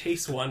starts to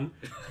chase one,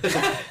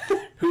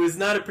 who is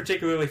not a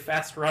particularly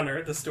fast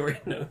runner, the story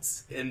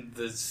notes. And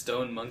the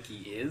stone monkey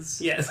is?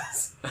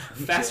 Yes,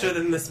 faster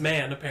than this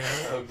man,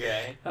 apparently.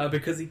 Okay.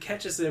 Because he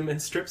catches him and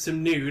strips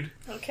him nude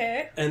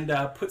Okay. and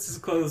puts his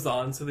clothes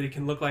on so that he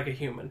can look like a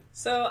human.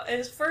 So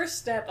his first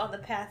step on the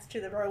path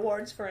to the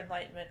rewards for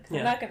enlightenment, Yeah.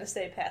 I'm not going to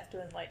say path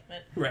to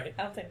enlightenment, Right.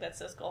 I don't think that's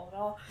his goal at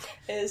all,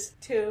 is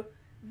to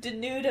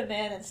denude a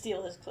man and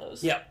steal his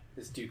clothes. Yep.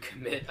 Is to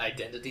commit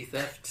identity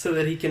theft. So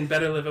that he can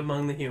better live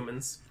among the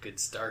humans. Good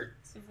start.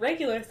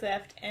 Regular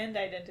theft and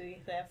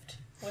identity theft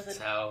with That's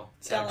a how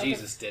Sound like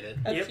Jesus did it.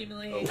 Yep.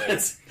 humiliation. Oh,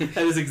 wait.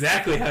 That is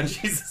exactly how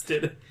Jesus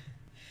did it.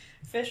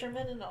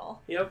 Fishermen and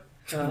all. Yep.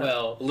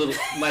 Well, a little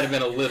might have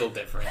been a little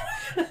different.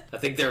 I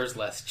think there was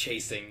less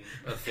chasing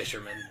of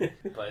fishermen,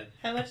 but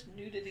How much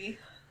nudity?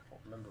 I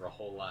don't remember a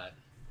whole lot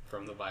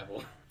from the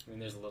Bible. I mean,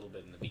 there's a little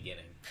bit in the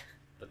beginning,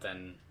 but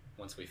then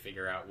once we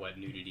figure out what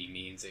nudity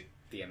means,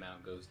 the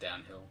amount goes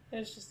downhill.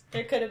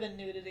 There could have been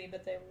nudity,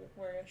 but they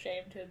were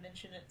ashamed to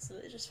mention it, so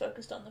they just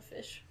focused on the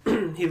fish.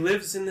 He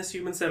lives in this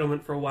human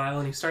settlement for a while,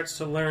 and he starts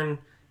to learn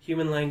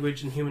human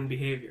language and human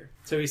behavior.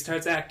 So he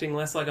starts acting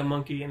less like a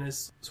monkey and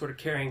is sort of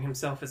carrying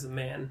himself as a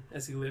man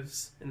as he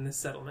lives in this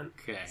settlement.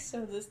 Okay.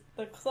 So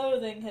the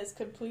clothing has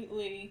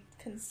completely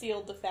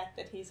concealed the fact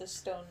that he's a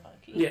stone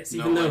monkey. Yes,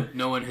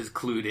 No one has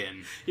clued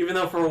in. even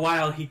though for a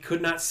while he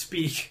could not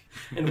speak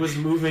and was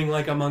moving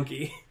like a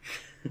monkey.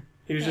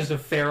 He was just a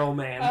feral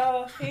man.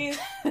 Oh, he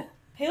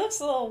looks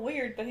a little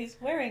weird, but he's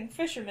wearing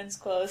fisherman's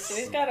clothes, so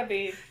he's gotta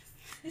be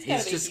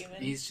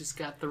human. He's just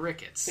got the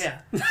rickets.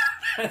 Yeah,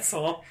 that's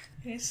all.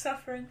 He's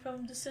suffering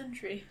from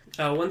dysentery.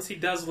 Once he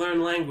does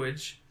learn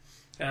language,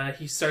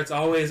 he starts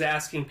always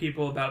asking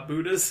people about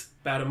Buddhas,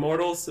 about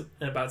immortals,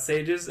 and about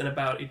sages, and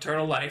about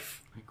eternal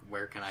life. Like,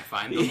 where can I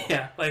find them?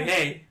 Yeah, like,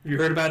 hey, have you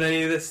heard about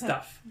any of this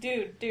stuff?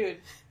 Dude,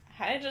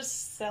 I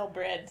just sell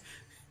bread.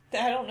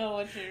 I don't know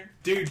what you're...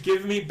 Dude,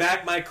 give me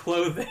back my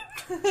clothing.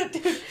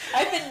 Dude,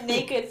 I've been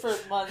naked for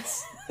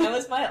months. That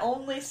was my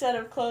only set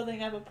of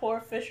clothing. I'm a poor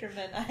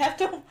fisherman. I have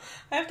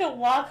to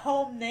walk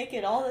home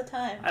naked all the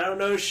time. I don't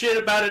know shit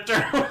about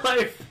eternal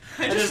life.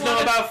 I just know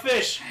about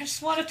fish. I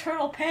just want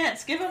eternal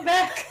pants. Give them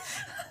back.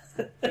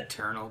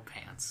 Eternal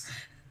pants.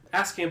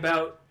 Asking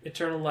about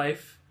eternal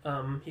life,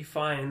 he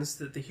finds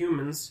that the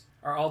humans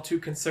are all too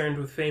concerned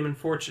with fame and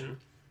fortune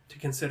to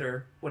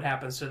consider what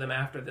happens to them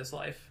after this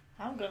life.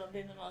 I'm gonna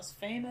be the most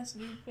famous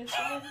nude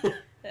fisherman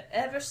that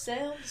ever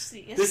sailed the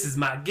seas. This is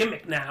my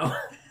gimmick now.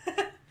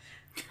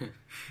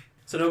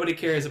 So nobody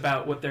cares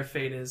about what their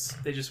fate is.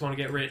 They just want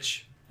to get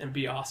rich and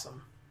be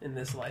awesome in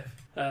this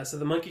life. So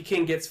the Monkey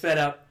King gets fed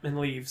up and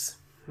leaves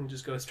and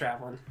just goes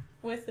traveling.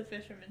 With the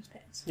fisherman's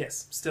pants.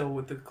 Yes, still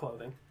with the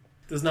clothing.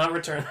 Does not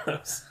return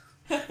those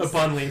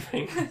upon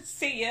leaving.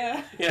 See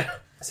ya. Yeah.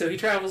 So he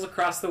travels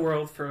across the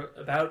world for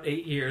about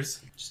 8 years,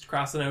 just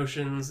crossing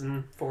oceans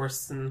and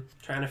forests and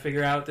trying to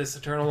figure out this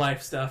eternal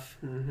life stuff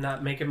and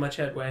not making much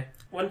headway.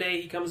 One day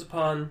he comes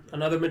upon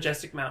another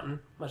majestic mountain,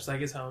 much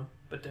like his home,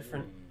 but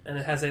different. And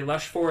it has a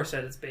lush forest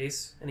at its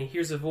base, and he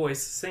hears a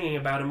voice singing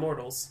about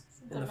immortals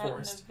in the mountain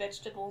forest. of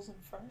vegetables and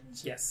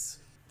ferns. Yes.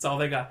 That's all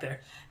they got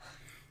there.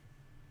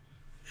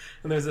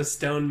 And there's a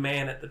stone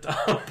man at the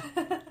top.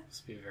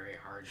 Must be very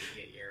hard to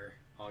get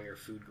all your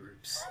food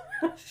groups.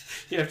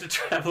 You have to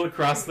travel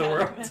across the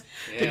world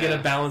to get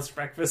a balanced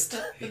breakfast.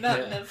 The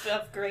mountain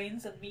of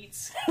grains and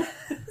meats.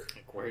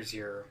 Like, where's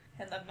your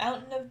And the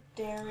mountain of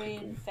dairy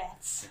and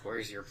fats.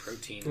 where's your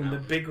protein? And the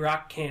mountain? Big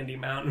Rock Candy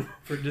Mountain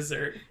for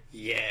dessert.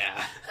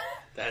 Yeah,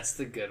 that's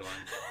the good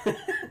one.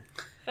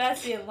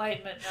 That's the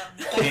enlightenment mountain.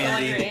 That's the one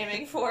Candy. you're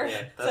aiming for. Yeah,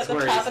 It's that's at the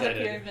where top he's of the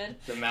headed. pyramid.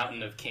 The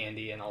mountain of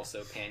candy and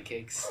also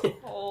pancakes.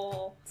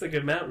 Oh, It's a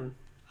good mountain.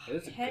 It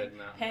is a good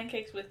mountain.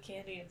 pancakes with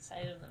candy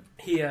inside of them.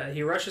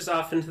 He rushes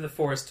off into the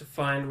forest to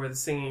find where the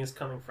singing is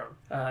coming from.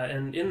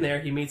 And in there,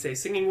 he meets a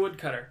singing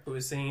woodcutter who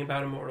is singing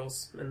about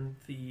immortals. And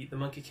the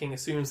Monkey King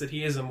assumes that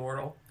he is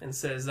immortal and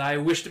says, "I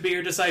wish to be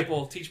your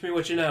disciple. Teach me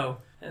what you know."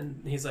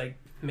 And he's like,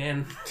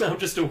 "Man, I'm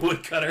just a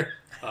woodcutter."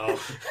 Oh,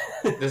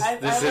 this I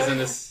isn't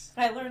learned- a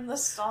I learned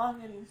this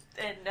song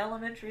in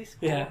elementary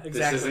school. Yeah, exactly.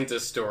 This isn't a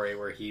story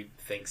where he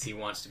thinks he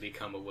wants to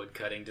become a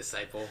woodcutting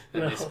disciple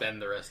and No. they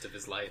spend the rest of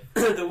his life.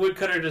 The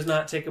woodcutter does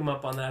not take him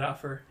up on that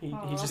offer. He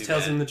Aw. just Too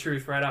tells bad. him the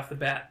truth right off the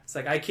bat. It's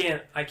like, I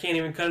can't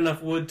even cut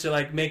enough wood to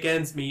like make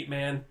ends meet,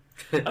 man.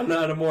 I'm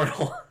not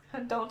immortal.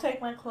 Don't take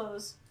my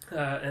clothes.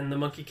 And the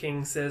Monkey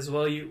King says,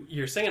 "Well,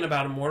 you're singing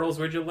about immortals.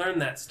 Where'd you learn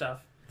that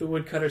stuff?" The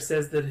woodcutter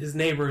says that his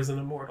neighbor is an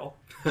immortal.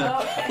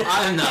 Oh, okay.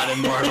 I'm not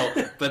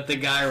immortal, but the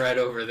guy right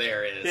over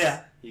there is.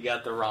 Yeah, You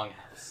got the wrong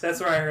house. That's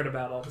where I heard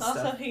about all this Also,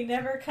 stuff. he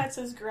never cuts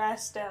his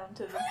grass down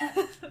to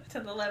the to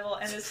the level,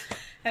 and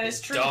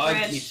his tree Dog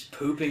branch. keeps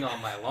pooping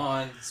on my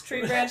lawn. His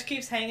tree branch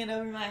keeps hanging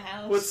over my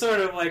house. What sort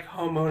of like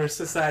homeowner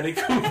society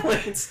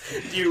complaints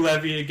do you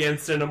levy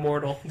against an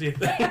immortal? Do you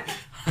think?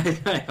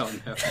 I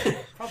don't know.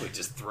 Probably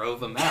just throw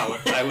them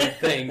out, I would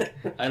think.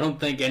 I don't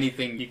think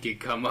anything you could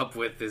come up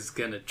with is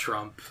gonna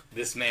trump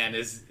this man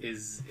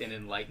is an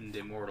enlightened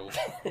immortal.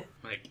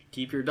 Like,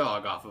 keep your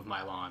dog off of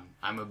my lawn.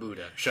 I'm a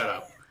Buddha. Shut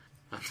up.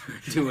 I'm gonna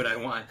do what I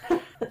want.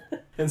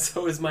 And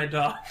so is my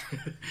dog.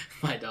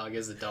 My dog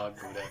is a dog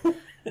Buddha.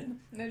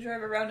 They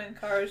drive around in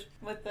cars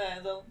with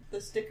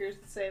the stickers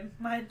that say,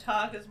 "My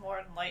dog is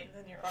more enlightened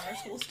than your honor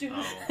school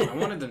student." Oh, I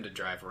wanted them to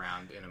drive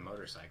around in a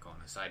motorcycle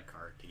and a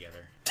sidecar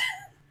together.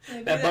 They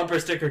do That bumper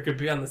sticker could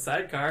be on the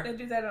sidecar. They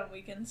do that on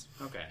weekends.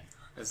 Okay.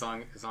 As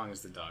long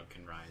as the dog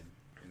can ride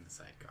in the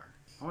sidecar.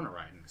 I want to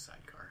ride in the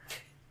sidecar.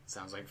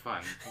 Sounds like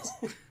fun.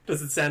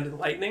 Does it sound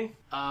enlightening?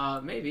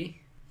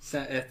 Maybe.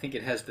 I think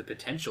it has the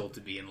potential to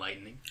be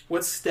enlightening.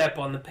 What step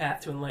on the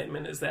path to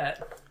enlightenment is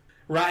that?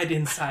 Ride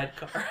in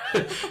sidecar.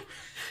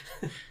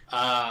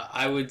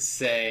 I would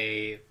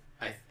say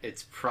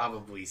it's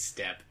probably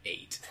step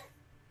 8,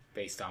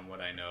 based on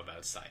what I know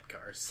about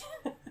sidecars.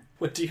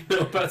 What do you know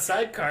about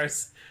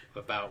sidecars?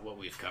 About what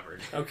we've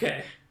covered.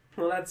 Okay.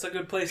 Well, that's a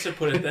good place to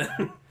put it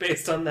then,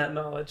 based on that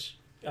knowledge.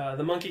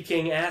 The Monkey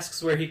King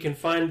asks where he can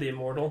find the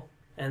immortal,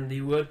 and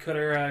the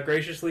woodcutter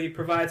graciously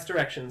provides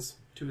directions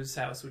to his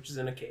house, which is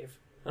in a cave.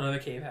 Another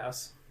cave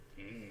house.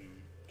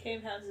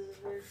 Cave houses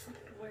is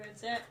where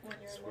it's at when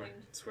you're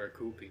enlightened. It's where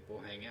cool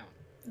people hang out.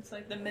 It's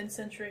like the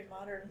mid-century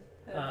modern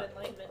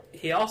enlightenment.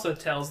 He also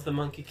tells the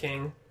Monkey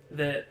King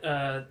that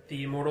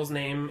the immortal's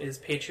name is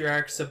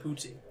Patriarch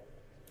Sabuti,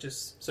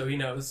 just so he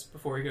knows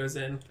before he goes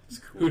in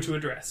who to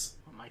address.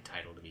 I want my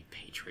title to be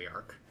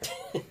Patriarch.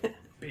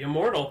 Be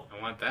immortal.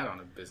 I want that on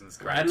a business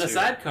card. Ride in a too.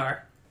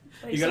 sidecar.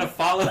 Play You gotta some-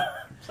 follow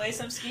play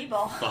some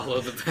skee-ball. Follow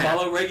the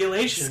follow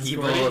regulations. Ski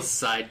Gordy. ball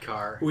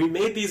sidecar. We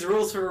made these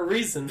rules for a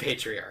reason.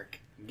 Patriarch.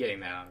 I'm getting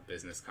that on a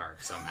business card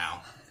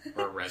somehow.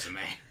 Or a resume.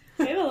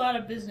 We have a lot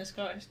of business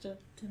cards to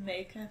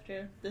make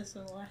after this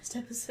and the last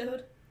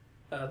episode.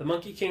 The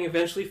Monkey King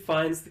eventually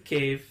finds the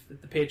cave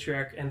that the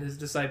Patriarch and his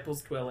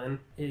disciples dwell in.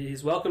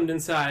 He's welcomed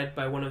inside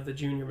by one of the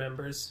junior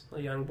members,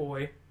 a young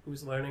boy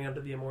who's learning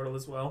under the Immortal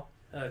as well,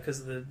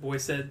 because the boy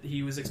said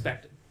he was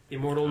expected. The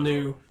Immortal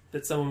knew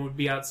that someone would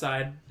be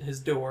outside his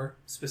door,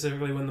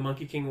 specifically when the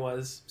Monkey King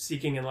was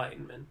seeking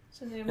enlightenment,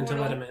 So the and to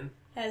let him Immortal in.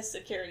 has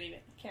security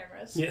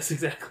cameras. Yes,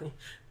 exactly.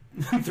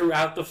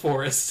 Throughout the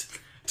forest,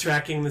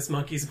 tracking this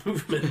monkey's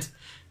movement.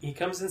 He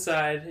comes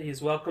inside, he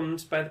is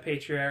welcomed by the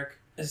Patriarch,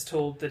 is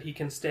told that he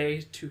can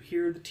stay to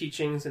hear the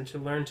teachings and to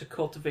learn to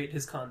cultivate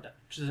his conduct,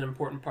 which is an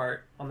important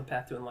part on the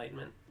path to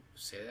enlightenment.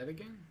 Say that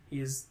again? He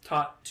is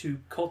taught to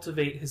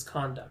cultivate his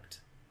conduct.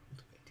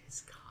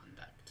 His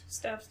conduct.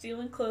 Stop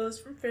stealing clothes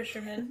from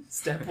fishermen.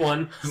 Step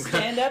 1.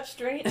 Stand up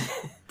straight.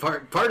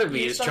 Part of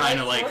me Use is the trying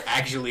to right like foot.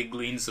 actually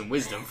glean some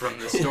wisdom from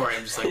this story.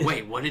 I'm just like,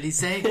 wait, what did he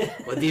say?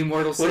 What did the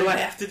immortal say? What do I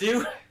have to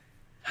do?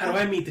 How do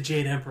I meet the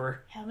Jade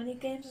Emperor? How many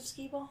games of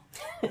skee-ball?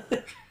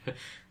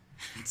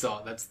 It's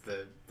all that's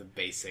the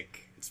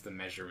basic. It's the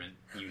measurement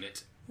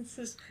unit. This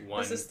is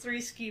One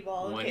 3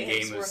 skee-ball one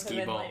games game of worth of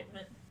skee-ball.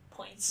 enlightenment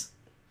points.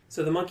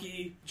 So the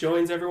monkey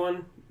joins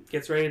everyone,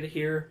 gets ready to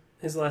hear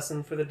his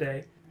lesson for the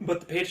day. But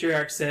the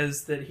Patriarch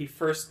says that he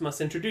first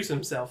must introduce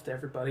himself to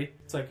everybody.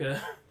 It's like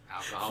a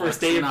Alcoholics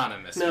first day of,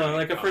 Anonymous. no,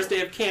 like a Oh. first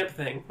day of camp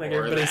thing. Like Or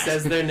everybody that.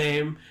 says their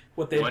name,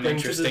 what they One bring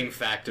interesting to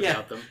fact Yeah.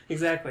 about them. the...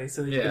 Exactly,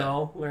 so that you can Yeah.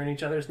 all learn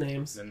each other's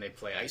names. Then they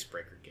play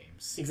icebreaker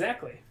games.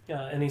 Exactly.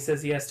 And he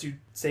says he has to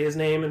say his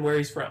name and where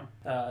he's from.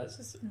 This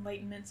is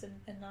Enlightenment's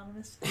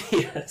Anonymous.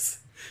 Yes.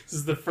 This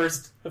is the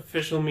first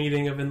official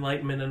meeting of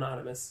Enlightenment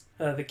Anonymous.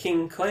 The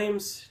king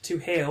claims to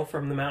hail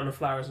from the Mountain of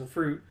Flowers and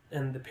Fruit,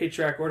 and the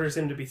Patriarch orders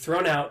him to be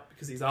thrown out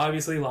because he's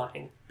obviously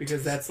lying.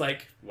 Because that's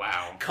like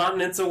Wow.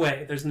 continents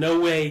away. There's no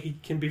way he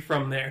can be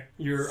from there.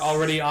 You're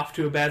already off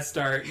to a bad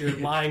start. You're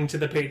lying to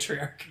the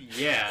Patriarch.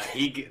 Yeah,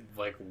 he get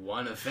like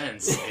one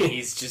offense and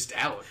he's just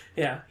out.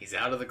 Yeah. He's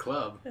out of the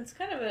club. It's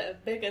kind of a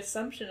big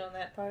assumption on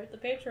that part. The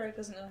Patriarch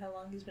doesn't know how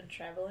long he's been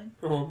traveling.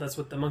 Well, that's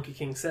what the Monkey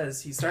King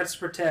says. He starts to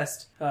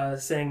protest,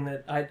 saying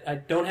that I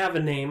don't have a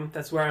name.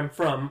 That's where I'm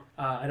from.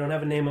 I don't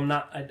have a name.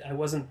 I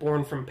wasn't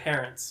born from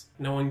parents.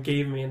 No one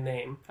gave me a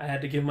name. I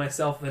had to give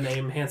myself the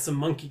name Handsome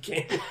Monkey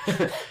King.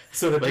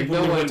 So that Like people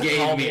no knew one what to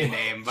call gave me a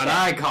name, but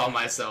I call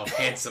myself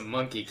Handsome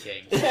Monkey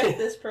King. Check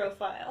this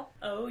profile.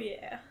 Oh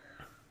yeah.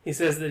 He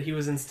says that he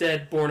was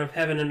instead born of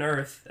heaven and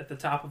earth at the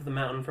top of the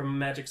mountain from a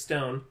magic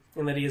stone,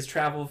 and that he has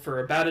traveled for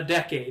about a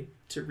decade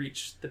to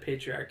reach the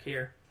Patriarch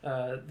here.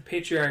 The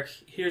Patriarch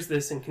hears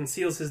this and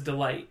conceals his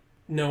delight,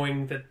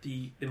 knowing that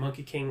the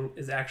Monkey King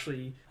is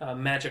actually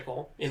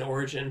magical in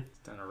origin.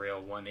 Done a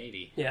real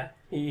 180. Yeah,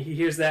 he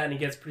hears that and he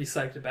gets pretty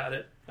psyched about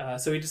it.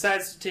 So he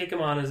decides to take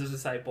him on as a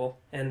disciple,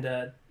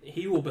 and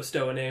he will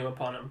bestow a name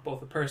upon him,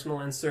 both a personal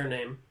and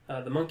surname.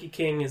 The Monkey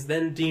King is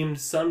then deemed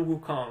Sun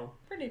Wukong.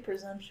 pretty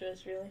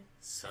presumptuous, really.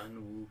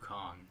 Sun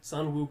Wukong.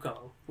 Sun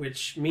Wukong,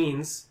 which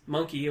means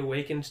monkey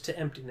awakened to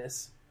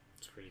emptiness.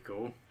 It's pretty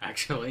cool,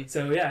 actually.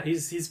 So yeah,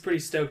 he's pretty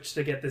stoked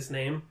to get this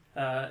name.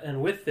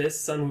 And with this,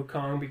 Sun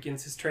Wukong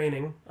begins his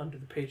training under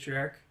the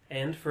Patriarch,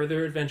 and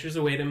further adventures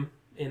await him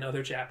in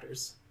other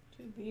chapters.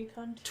 To be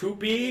continued. To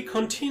be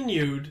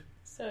continued.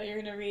 So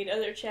you're gonna read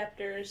other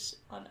chapters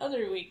on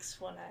other weeks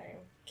when I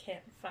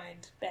can't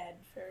find bad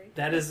fairy tales.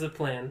 That is the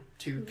plan,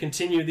 to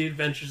continue the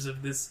adventures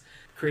of this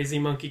crazy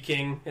Monkey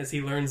King as he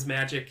learns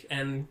magic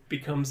and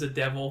becomes a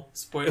devil.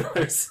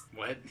 Spoilers.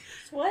 What?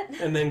 What?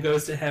 And then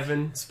goes to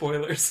heaven.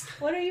 Spoilers.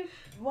 What are you...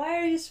 Why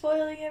are you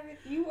spoiling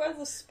everything? You are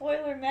the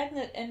spoiler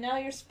magnet, and now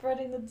you're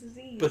spreading the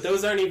disease. But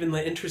those aren't even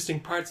the interesting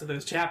parts of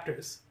those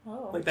chapters.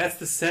 Oh. Like, that's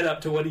the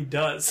setup to what he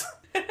does.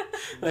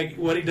 Like,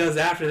 what he does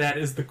after that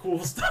is the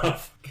cool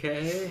stuff.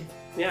 Okay.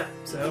 Yeah,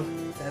 so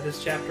that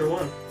is chapter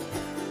 1.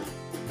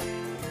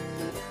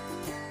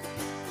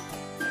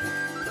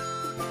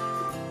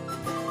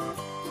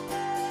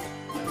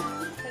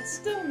 It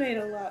still made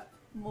a lot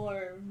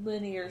more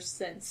linear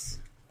sense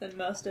than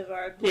most of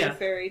our blue Yeah.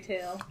 fairy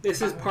tale.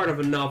 This is part of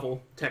a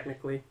novel,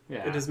 technically.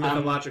 Yeah. It is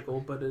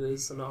mythological, but it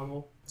is a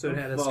novel. So it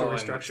had a story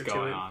structure to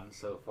going it. on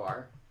so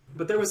far.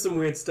 But there was some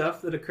weird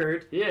stuff that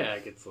occurred. Yeah,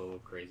 it gets a little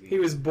crazy. He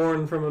was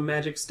born from a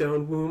magic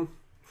stone womb.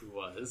 He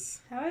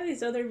was. How are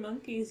these other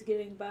monkeys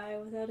getting by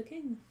without a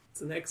king?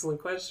 It's an excellent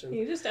question.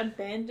 You just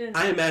abandoned...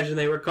 I imagine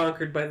they were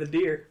conquered by the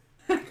deer.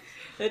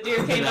 The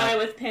deer came by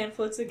with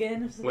pamphlets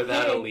again. It was like,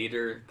 Without "Hey, a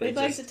leader, they we'd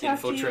like just to talk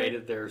to you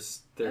infiltrated their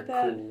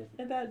about, cool.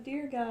 about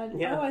Deer God.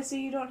 Yeah. Oh, I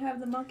see you don't have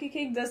the Monkey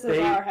King. This is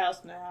They- our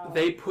house now.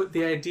 They put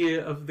the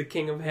idea of the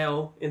King of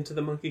Hell into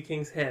the Monkey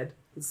King's head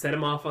and set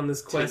him off on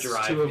this quest to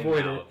drive to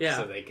avoid him it. out Yeah.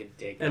 so they could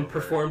take And over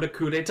performed a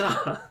coup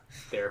d'etat.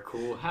 their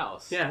cool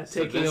house. Yeah,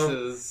 So taking this over-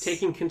 is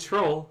taking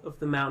control of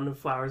the mountain of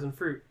flowers and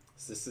fruit.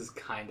 This is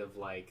kind of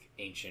like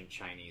ancient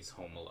Chinese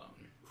Home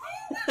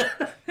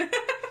Alone.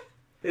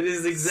 It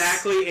is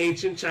exactly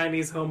ancient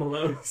Chinese Home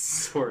Alone,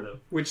 Sort of.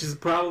 which is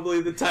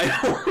probably the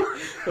title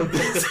of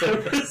this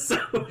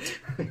episode.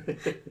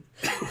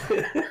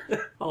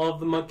 All of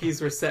the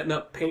monkeys were setting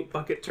up paint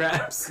bucket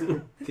traps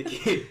and to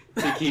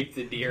keep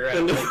the deer out.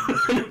 and a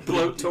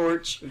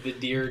blowtorch. The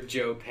deer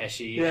Joe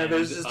Pesci. Yeah, and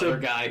there's the just other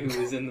a- guy who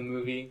was in the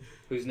movie,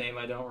 whose name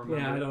I don't remember.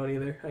 Yeah, I don't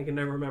either. I can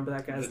never remember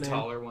that guy's The name.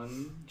 taller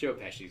one. Joe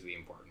Pesci's the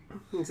important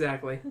one.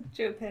 Exactly.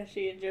 Joe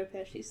Pesci and Joe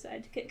Pesci's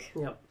sidekick.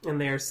 Yep.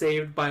 And they are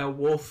saved by a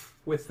wolf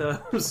with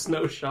a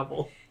snow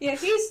shovel. Yeah,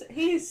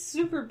 he's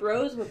super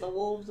bros with the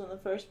wolves in the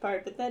first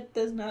part, but that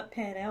does not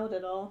pan out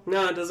at all.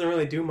 No, it doesn't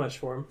really do much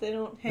for him. They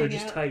don't They're hang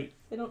just out. tight.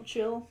 They don't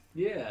chill.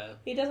 Yeah.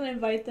 He doesn't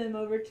invite them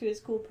over to his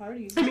cool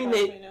parties. I mean, as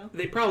far as we know.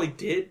 they probably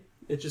did.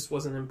 It just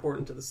wasn't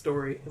important to the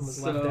story and was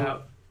So, left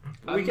out.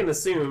 We I'm- can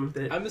assume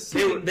that I'm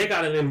assuming- they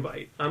got an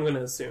invite. I'm going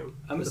to assume.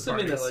 I'm the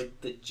assuming that parties.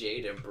 like the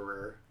Jade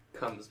Emperor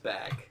comes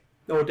back.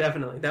 Oh,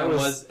 definitely. That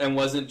was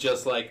wasn't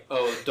just like,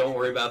 oh, don't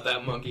worry about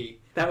that monkey.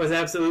 that was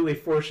absolutely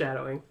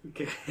foreshadowing,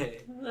 Okay.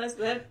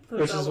 That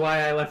puts which is why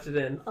I left it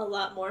in. a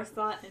lot more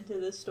thought into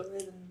this story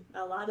than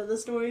a lot of the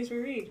stories we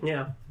read.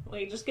 Yeah.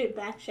 Wait, just get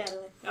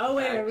backshadowing. Oh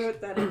wait, I wrote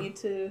that. I need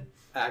to.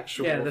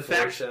 Actual Yeah, the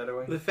fact-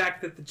 foreshadowing. The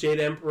fact that the Jade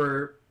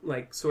Emperor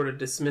like sort of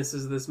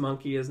dismisses this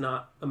monkey as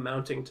not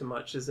amounting to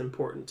much is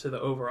important to the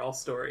overall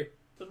story.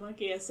 The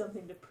monkey has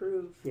something to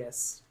prove.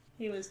 Yes.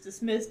 He was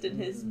dismissed in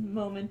his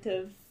moment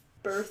of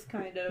birth,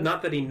 kind of.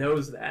 Not that he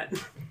knows that.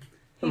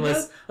 He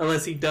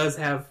unless he does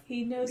have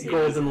He knows it.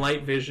 golden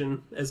light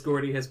vision, as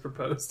Gordy has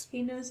proposed.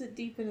 He knows it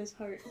deep in his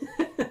heart.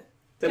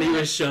 That he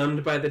was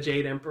shunned by the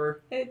Jade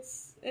Emperor.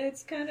 It's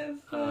kind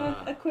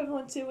of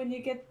equivalent to when you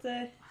get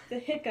the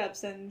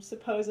hiccups, and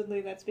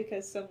supposedly that's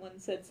because someone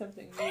said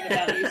something mean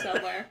about you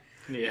somewhere.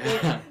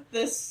 yeah.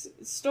 This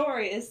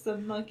story is the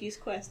monkey's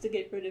quest to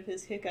get rid of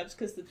his hiccups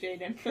because the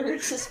Jade Emperor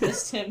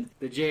dismissed him.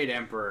 The Jade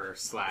Emperor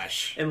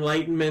 /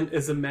 Enlightenment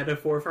is a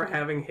metaphor for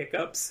having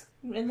hiccups.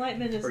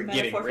 Enlightenment is Or a getting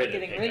metaphor for rid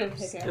of getting rid of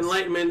hiccups. hiccups.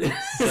 Enlightenment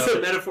is So-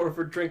 a metaphor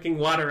for drinking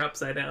water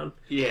upside down.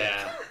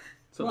 Yeah.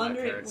 That's what my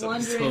Wandering parents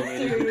always told wandering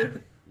me.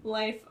 through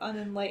life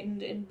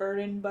unenlightened and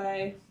burdened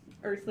by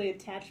earthly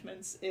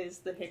attachments is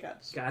the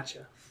hiccups.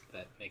 Gotcha.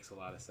 That makes a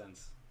lot of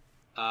sense.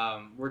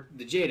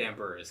 The Jade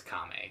Emperor is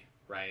Kame,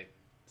 right?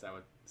 Is that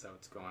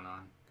what's going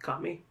on?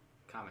 Kami.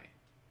 Kame.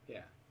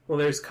 Well,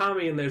 there's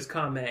Kami and there's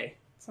Kame.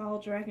 It's all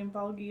Dragon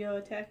Ball Gyo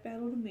attack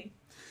battle to me.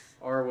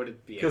 Or would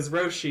it be? Because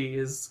Roshi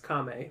is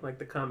Kame, like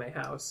the Kame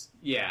house.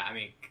 Yeah, I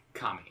mean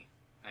Kame.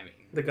 I mean,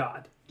 The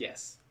god.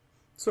 yes,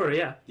 Sort of,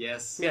 yeah.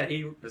 yes. Yeah,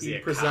 he Was he a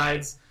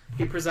presides.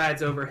 He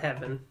presides over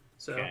heaven.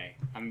 So Okay,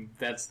 I'm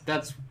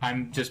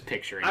just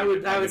picturing. I it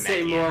would like a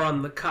say Namekian. more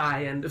on the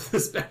Kai end of the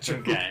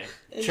spectrum. Okay,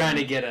 trying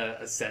to get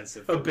a sense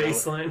of A the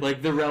baseline.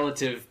 like the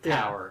relative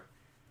Yeah. power.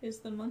 Is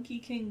the Monkey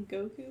King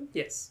Goku?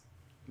 Yes.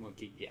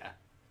 Monkey, yeah,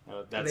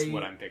 that's They-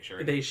 what I'm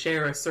picturing. They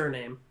share a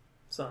surname,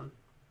 son,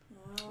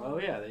 Oh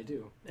yeah, they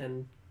do.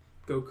 and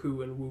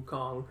Goku and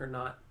Wukong are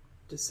not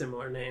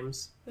dissimilar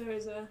names. There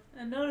is a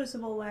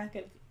noticeable lack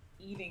of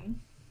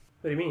eating.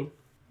 What do you mean?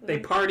 They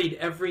partied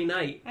every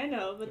night. I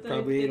know, but they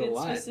Probably ate a didn't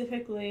lot.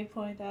 specifically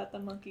point out the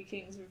Monkey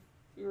King's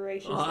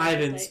racial. Well, I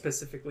didn't stereotype.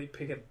 specifically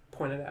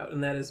point it out,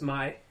 and that is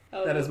my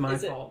Oh, that is my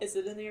it- fault. Is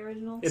it in the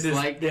original? It is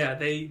like- yeah.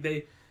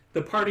 They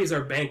the parties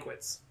are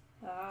banquets.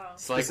 Oh.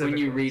 It's like when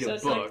you read So a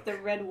it's book. like the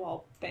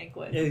Redwall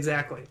banquet.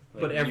 Exactly, Like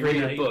but when every you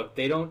read night. a book,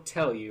 they don't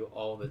tell you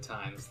all the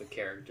times the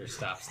character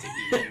stops to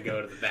eat and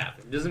go to the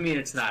bathroom. Doesn't mean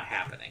it's not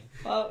happening.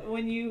 Well,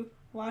 when you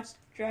watch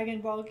Dragon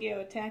Ball Geo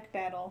Attack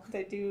Battle,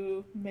 they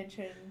do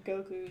mention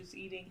Goku's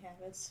eating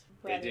habits.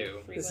 They rather do.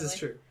 frequently. This is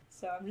true.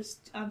 So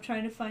I'm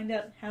trying to find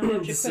out how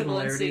much The equivalency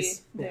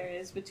similarities. there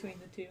is between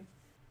the two,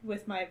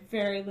 with my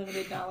very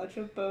limited knowledge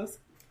of both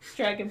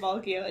Dragon Ball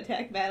Geo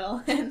Attack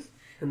Battle and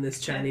And this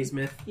Chinese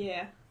myth,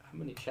 yeah. How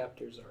many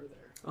chapters are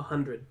there?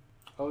 100.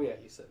 Oh yeah,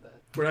 you said that.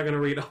 We're not going to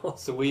read all.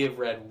 So we have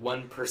read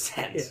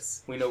 1%.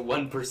 Yes. We know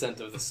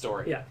 1% of the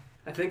story. Yeah.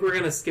 I think we're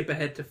going to skip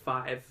ahead to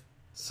 5,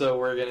 So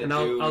we're gonna and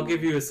do. I'll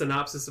give you a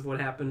synopsis of what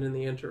happened in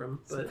the interim.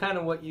 So But kind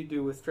of what you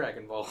do with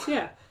Dragon Ball.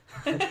 yeah,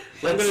 Let's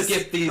I'm gonna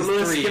skip these I'm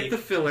gonna three. skip the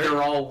filler.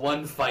 They're all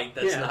one fight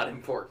that's Yeah. not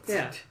important.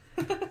 Yeah.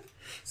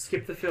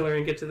 Skip the filler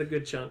and get to the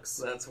good chunks.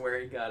 That's where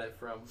he got it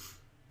from.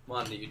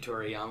 Wanda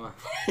Toriyama.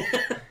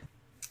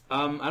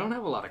 I don't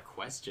have a lot of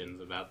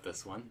questions about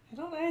this one. I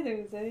don't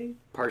either.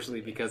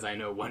 Partially because I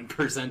know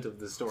 1% of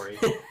the story.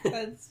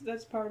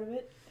 That's part of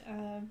it.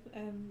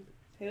 And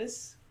it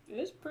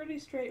was pretty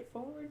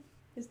straightforward.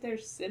 Is there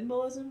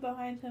symbolism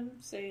behind him,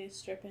 say,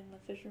 stripping the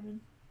fisherman?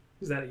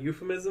 Is that a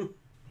euphemism?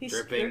 He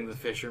Dripping the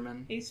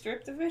fisherman. He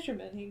stripped the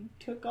fisherman. He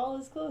took all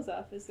his clothes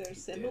off. Is there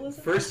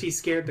symbolism? First, he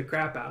scared the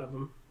crap out of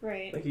him.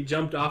 Right. Like, he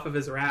jumped off of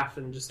his raft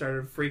and just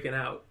started freaking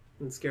out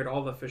and scared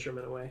all the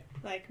fishermen away.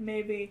 Like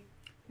maybe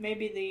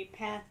the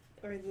path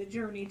or the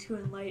journey to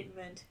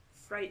enlightenment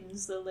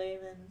frightens the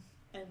layman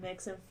and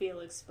makes him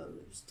feel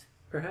exposed.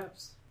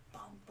 Perhaps.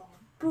 Bum, bum,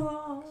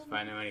 bum. If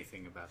I know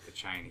anything about the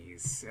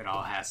Chinese, it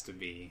all has to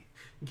be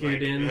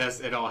Geared in.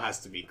 It all has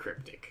to be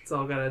cryptic. It's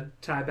all got to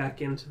tie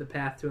back into the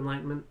path to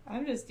enlightenment.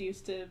 I'm just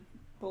used to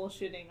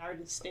bullshitting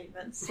artist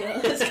statements, so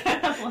that's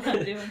kind of what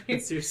I'm doing here.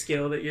 It's your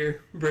skill that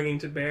you're bringing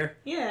to bear.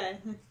 Yeah.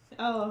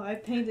 Oh, I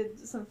painted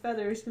some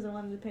feathers because I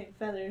wanted to paint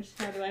feathers.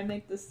 How do I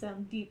make this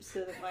sound deep so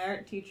that my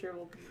art teacher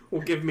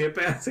Will give me a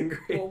passing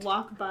grade. will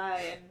walk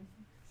by? And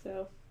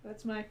so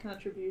that's my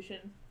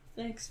contribution.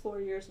 Thanks,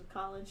 4 years of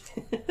college.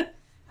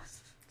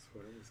 That's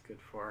what it was good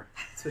for.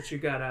 That's what you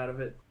got out of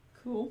it.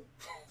 Cool.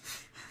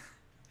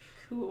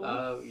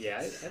 Cool.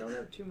 Yeah, I don't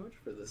have too much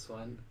for this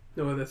one.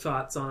 No other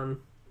thoughts on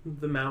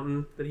the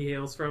mountain that he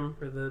hails from,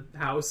 or the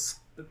house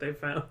that they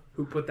found?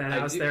 Who put that I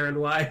house do- there and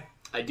why?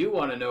 I do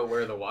want to know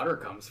where the water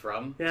comes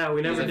from. Yeah,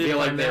 we Because never I did feel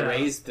like find they that out.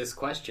 raised this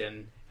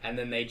question and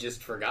then they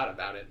just forgot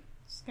about it.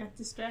 Just got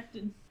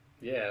distracted.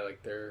 Yeah,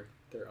 like their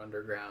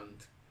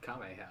underground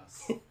Kame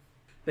house.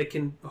 They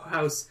can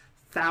house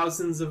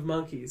thousands of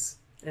monkeys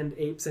and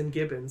apes and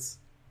gibbons.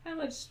 How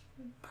much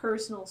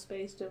personal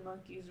space do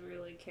monkeys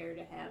really care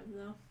to have,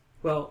 though?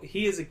 Well,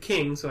 he is a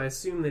king, so I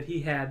assume that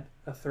he had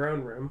a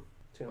throne room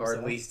to Or himself.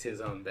 at least his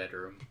own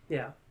bedroom.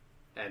 Yeah.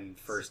 And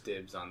first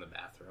dibs on the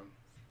bathroom.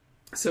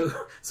 So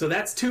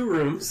that's 2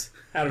 rooms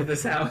out of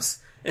this house,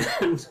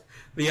 and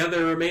the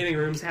other remaining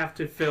rooms have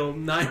to fill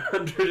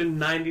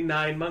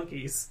 999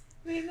 monkeys.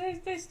 I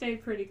mean, they stay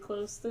pretty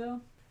close,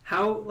 though.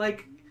 How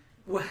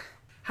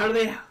do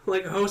they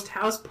host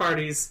house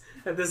parties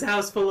at this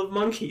house full of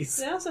monkeys?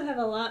 They also have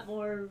a lot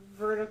more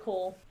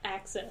vertical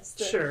access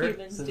than Sure.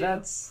 humans So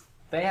do.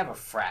 they have a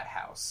frat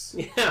house.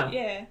 Yeah,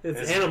 Yeah,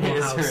 it's Animal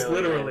it's House, really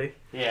literally.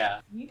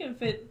 Yeah. you can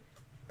fit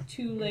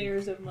 2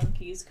 layers of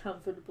monkeys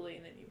comfortably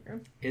in any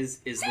room. Is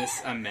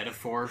this a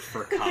metaphor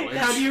for college?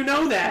 How do you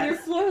know Your that?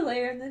 floor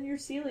layer and then your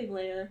ceiling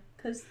layer,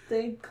 because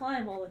they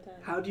climb all the time.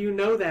 How do you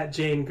know that,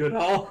 Jane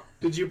Goodall?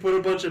 Did you put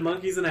a bunch of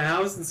monkeys in a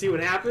house and see what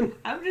happened?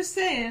 I'm just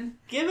saying,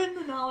 given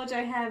the knowledge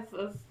I have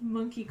of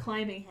monkey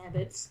climbing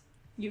habits,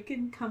 you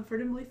can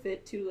comfortably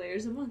fit 2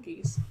 layers of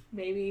monkeys.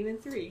 Maybe even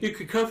 3. You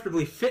could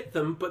comfortably fit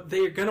them, but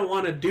they're gonna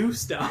want to do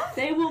stuff.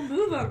 They will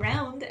move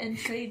around and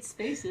trade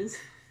spaces.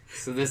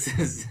 So this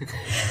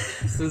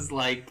is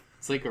like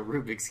it's like a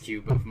Rubik's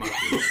Cube of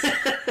monkeys.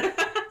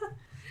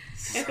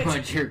 If That's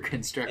what you're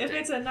constructing. If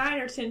it's a 9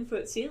 or 10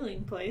 foot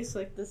ceiling place,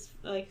 like this,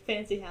 like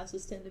fancy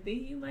houses tend to be,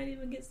 you might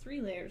even get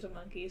 3 layers of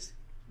monkeys.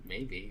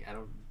 Maybe I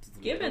don't. the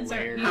Gibbons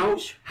middle are layer-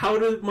 How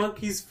do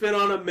monkeys fit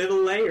on a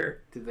middle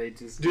layer? Do they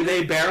just? Do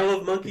they barrel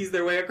of monkeys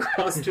their way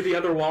across to the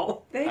other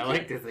wall? They I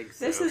like to think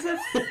so. This is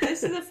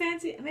a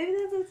fancy. Maybe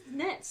they have the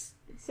nets.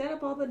 Set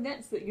up all the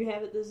nets that you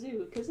have at the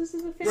zoo, because this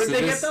is a fancy. Where'd So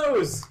they this- get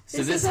those? So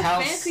this this is a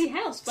house, fancy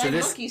house by so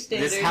monkey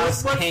standards. this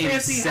house What came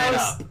fancy set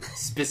house- up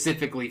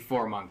specifically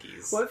for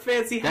monkeys. What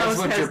fancy That's house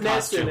what has you're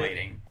nests in it?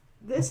 postulating.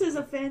 This is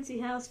a fancy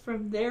house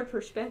from their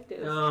perspective,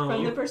 Oh.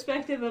 from the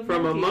perspective of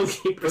From a monkeys.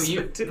 monkey But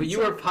you perspective.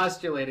 are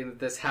postulating that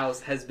this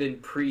house has been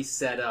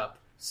pre-set up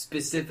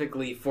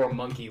specifically for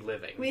monkey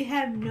living. We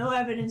have no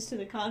evidence to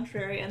the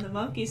contrary, and the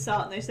monkeys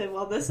saw it and they said,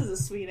 well, this is a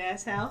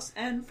sweet-ass house.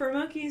 And for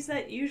monkeys,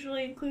 that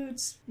usually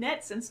includes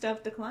nets and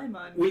stuff to climb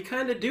on. We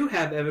kind of do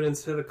have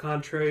evidence to the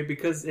contrary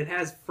because it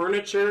has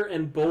furniture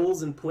and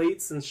bowls and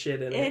plates and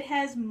shit in It it.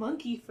 has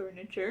monkey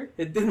furniture.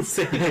 It didn't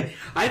say that.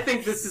 I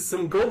think this is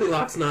some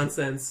Goldilocks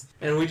nonsense,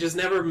 and we just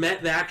never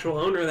met the actual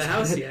owner of the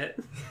house yet.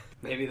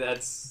 Maybe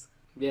that's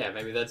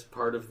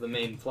part of the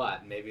main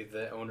plot. Maybe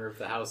the owner of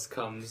the house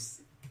comes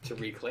to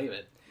reclaim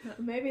it.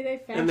 Maybe they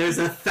found And there's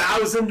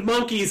 1,000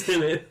 monkeys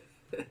in it.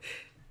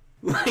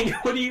 Like,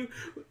 what do you...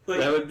 Like,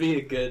 That would be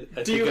a good,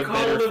 I Do think you a call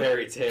better them-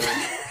 fairy tale.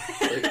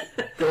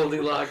 Like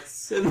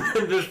Goldilocks. and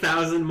then the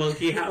 1,000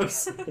 monkey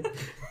house.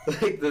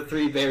 Like the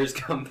three bears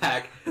come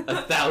back,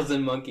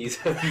 1,000 monkeys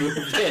have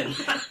moved in.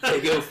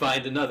 They go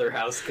find another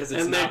house because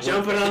it's And they're not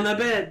jumping working. on the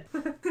bed.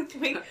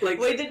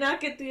 we did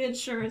not get the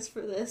insurance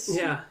for this.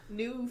 Yeah.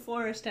 New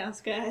forest house,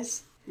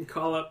 guys. You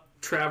call up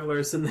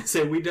travelers and they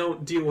say, we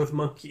don't deal with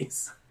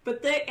monkeys.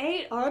 But they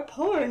ate our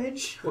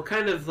porridge. What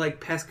kind of,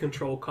 like, pest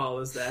control call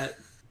is that?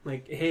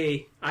 Like,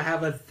 hey, I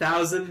have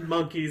 1,000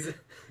 monkeys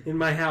in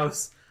my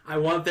house. I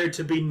want there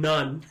to be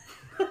none.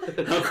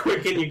 How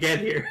quick can you get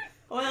here?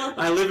 Well,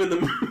 I live in the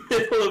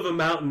middle of a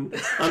mountain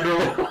under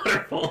a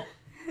waterfall.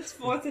 it's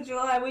 4th of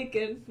July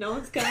weekend. No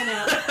one's coming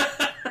out.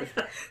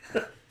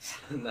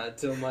 Not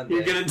till Monday.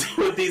 You're gonna deal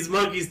with these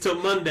monkeys till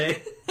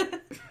Monday.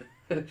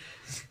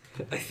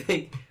 I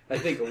think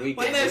a weekend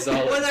When there's, is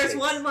all. when it there's takes.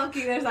 one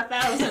monkey, there's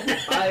 1,000.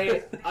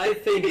 I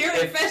think You're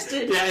if,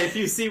 infested. Yeah, if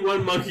you see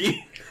one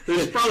monkey,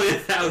 there's probably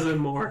 1,000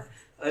 more.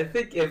 I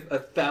think if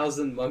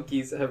 1,000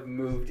 monkeys have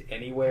moved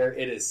anywhere,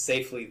 it is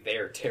safely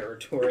their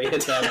territory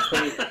at that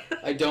point.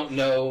 I don't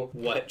know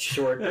what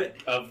short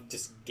of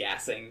just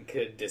gassing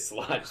could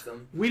dislodge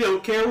them. We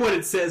don't care what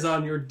it says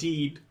on your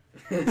deed.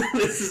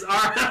 This is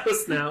our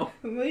house now.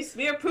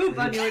 We approve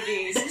on your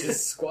deed. It's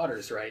just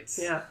squatters' rights.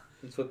 Yeah,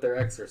 That's what they're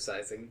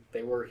exercising.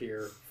 They were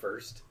here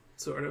first,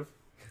 sort of.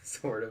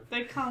 sort of.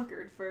 They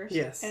conquered first.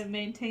 Yes. And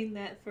maintained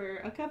that for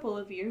a couple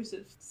of years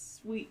of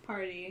sweet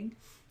partying.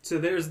 So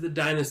there's the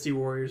Dynasty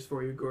Warriors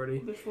for you, Gordy.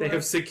 Before- They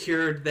have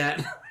secured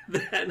that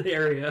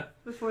area.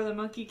 Before the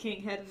Monkey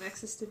King had an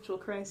existential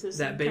crisis.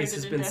 That and base turned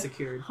has it been into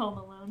secured. Home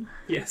Alone.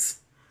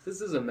 Yes,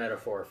 This is a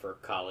metaphor for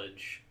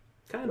college,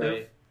 kind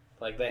right? of.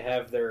 Like they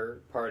have their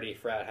party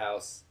frat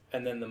house,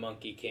 and then the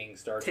Monkey King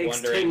starts Takes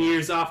wondering. 10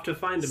 years off to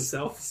find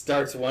himself.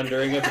 Starts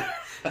wondering about.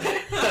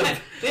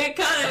 The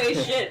economy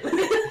shit.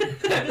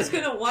 I'm just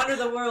gonna wander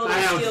the world I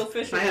and steal have,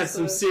 fish. I have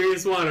some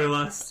serious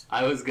wanderlust.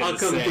 I was I'll gonna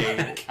come say.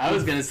 back. I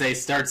was gonna say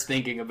starts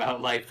thinking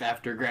about life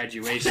after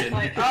graduation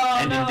Like, oh,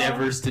 and no.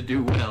 endeavors to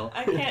do well.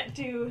 I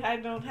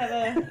don't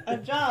have a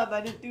job.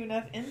 I didn't do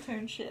enough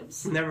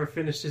internships. Never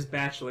finished his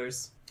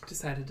bachelor's.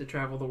 Decided to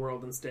travel the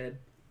world instead.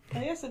 I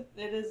guess it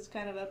is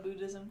kind of a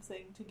Buddhism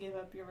thing to give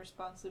up your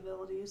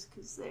responsibilities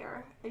because they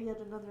are yet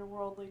another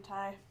worldly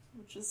tie,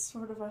 which is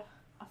sort of a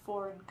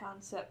foreign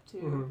concept to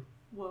Mhm.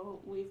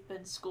 what we've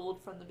been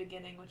schooled from the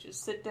beginning, which is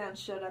sit down,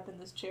 shut up in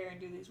this chair, and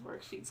do these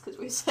worksheets because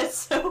we said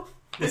so.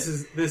 This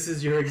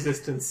is your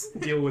existence.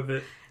 Deal with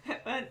it.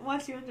 But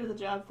once you enter the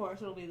job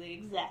force, it'll be the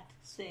exact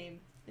same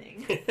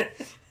thing.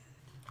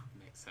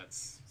 Makes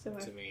sense So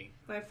to me.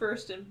 my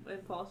first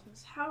impulse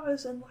was, how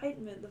is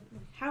enlightenment?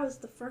 How is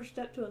the first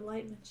step to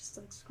enlightenment? Just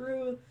like,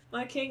 screw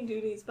my king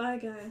duties, bye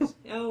guys.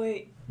 Oh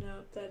wait,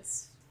 no,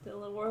 that's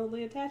still a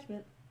worldly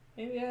attachment.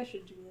 Maybe I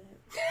should do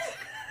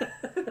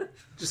that.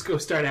 Just go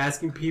start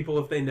asking people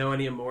if they know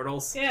any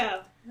immortals.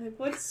 Yeah, like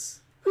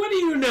what's... What do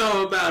you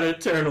know about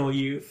eternal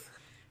youth?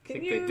 I Can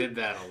think you... they did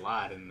that a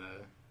lot in the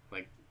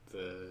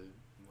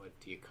what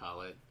do you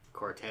call it?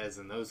 Cortez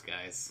and those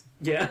guys.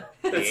 Yeah,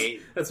 They-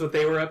 that's what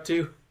they were up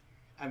to.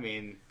 I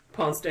mean,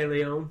 Ponce de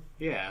Leon.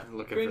 yeah,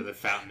 looking Green- for the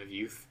fountain of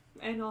youth.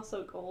 And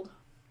also gold.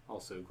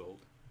 Also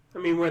gold. I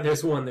mean, where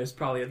there's one, there's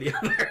probably the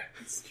other.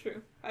 It's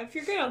true. If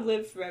you're gonna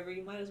live forever,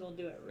 you might as well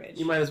do it rich.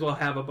 You might as well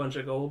have a bunch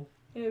of gold.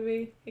 It'd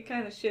be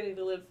kind of shitty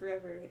to live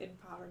forever in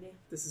poverty.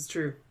 This is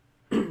true.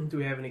 Do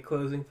we have any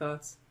closing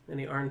thoughts?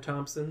 Any Arn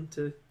Thompson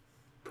to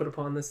put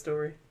upon this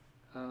story?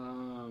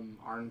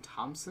 Arn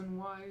Thompson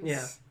wise?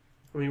 Yeah.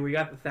 I mean, we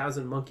got the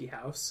 1,000 Monkey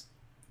House.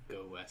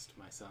 Go west,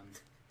 my son.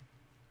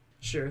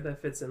 Sure,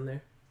 that fits in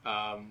there.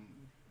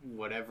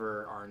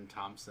 Whatever Arn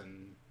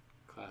Thompson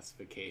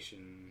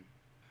classification,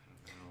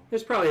 I don't know.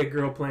 There's probably a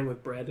girl playing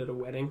with bread at a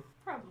wedding.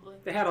 Probably.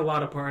 They had a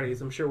lot of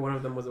parties. I'm sure one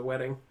of them was a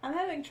wedding. I'm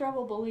having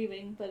trouble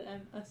believing, but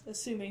I'm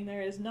assuming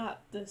there is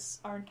not this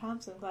Arn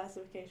Thompson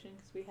classification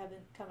because we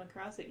haven't come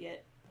across it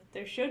yet. But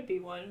there should be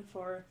one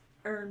for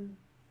earn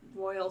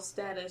royal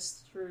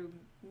status through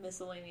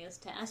miscellaneous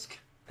task.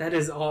 That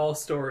is all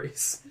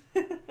stories.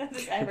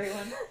 That's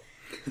everyone.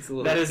 It's a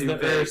little That is too the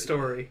vague.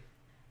 story.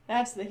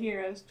 That's the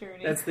hero's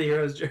journey. That's the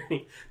hero's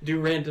journey. Do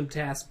random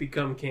tasks,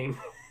 become king.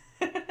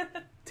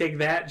 Take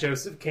that,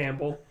 Joseph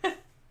Campbell.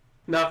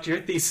 Knocked your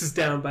thesis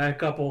down by a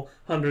couple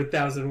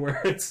 100,000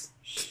 words.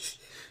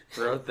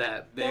 Wrote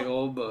that big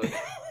old book.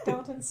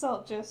 Don't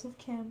insult Joseph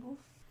Campbell.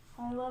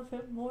 I love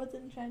him more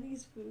than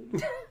Chinese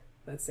food.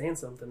 That's saying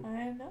something.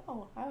 I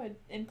know. I would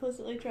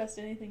implicitly trust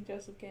anything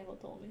Joseph Campbell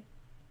told me.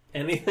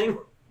 Anything?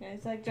 Yeah,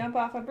 it's like, jump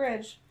off a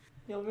bridge.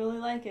 You'll really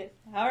like it.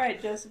 All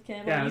right, Joseph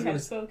Campbell, Yeah, I you was have gonna-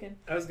 spoken.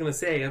 I was gonna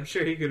say, I'm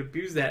sure he could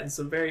abuse that in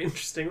some very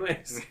interesting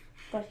ways.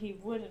 But he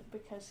wouldn't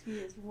because he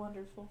is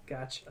wonderful.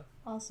 Gotcha.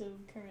 Also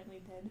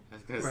currently dead. I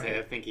was gonna say,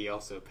 I think he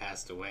also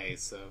passed away,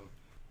 so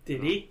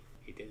Did he?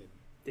 he did.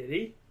 Did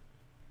he?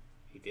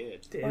 He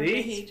did. Did Or he?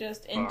 did he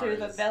just enter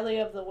the Bars. belly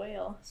of the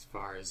whale? As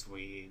far as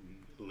we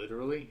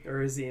literally,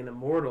 Or is he an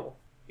immortal?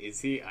 is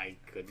he? I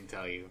couldn't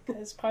tell you.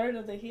 Because part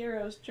of the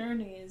hero's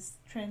journey is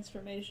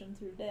transformation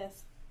through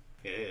death.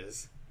 It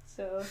is.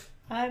 So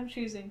I'm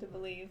choosing to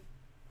believe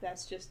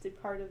that's just the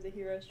part of the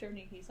hero's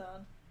journey he's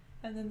on.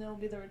 And then there'll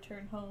be the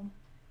return home.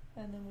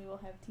 And then we will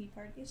have tea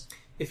parties.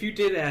 If you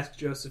did ask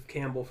Joseph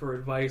Campbell for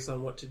advice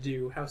on what to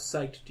do, how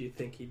psyched do you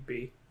think he'd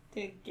be?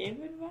 To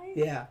give advice?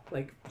 Yeah,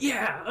 like,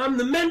 yeah, I'm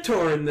the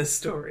mentor in this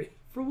story.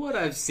 For what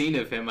I've seen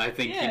of him, I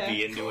think Yeah. he'd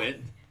be into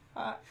it.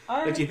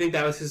 But do you think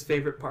that was his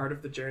favorite part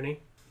of the journey?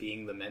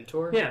 Being the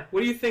mentor? Yeah,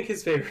 what do you think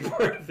his favorite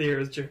part of the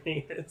hero's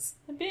journey is?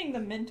 Being the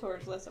mentor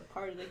is less a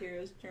part of the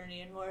hero's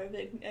journey and more of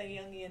a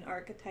Jungian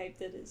archetype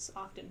that is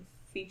often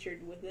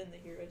featured within the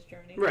hero's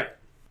journey. Right.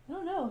 I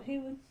don't know. He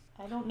would.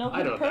 I don't know him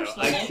I don't know.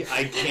 personally.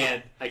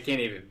 I can't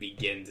even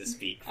begin to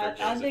speak for I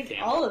Joseph think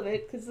Campbell. all of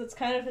it, because that's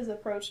kind of his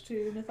approach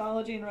to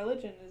mythology and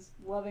religion, is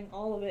loving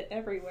all of it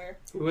everywhere.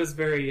 He was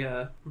very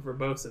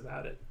verbose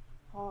about it.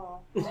 Oh,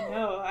 I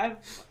know.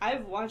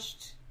 I've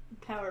watched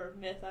Power of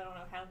Myth. I don't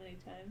know how many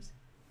times.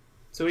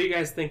 So what do you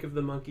guys think of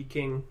the Monkey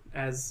King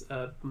as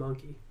a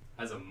monkey?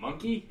 As a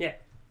monkey? Yeah.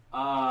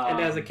 And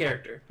And as a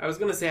character. I was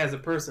going to say as a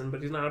person,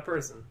 but he's not a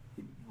person.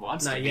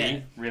 wants Not to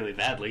yet. be really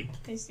badly.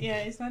 He's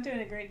not doing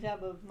a great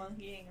job of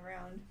monkeying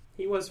around.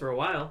 He was for a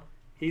while.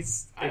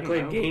 He's They I don't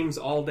played know. games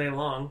all day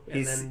long, and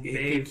He's, then I they...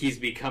 think he's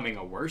becoming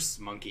a worse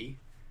monkey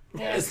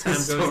as as time the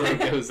goes story on.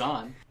 goes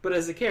on. But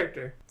as a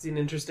character, is he an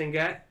interesting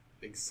guy?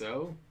 Think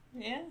so?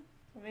 Yeah.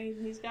 I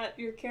mean, he's got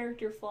your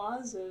character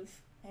flaws of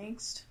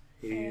angst.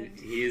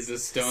 He is a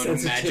stone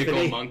Sensitivity.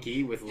 magical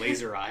monkey with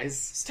laser eyes.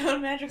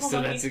 Stone magical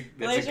So monkey. that's a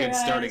laser good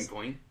starting eyes,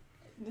 point.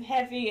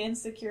 Heavy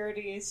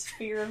insecurities,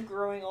 fear of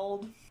growing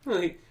old.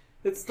 Really,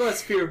 it's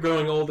less fear of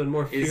growing old and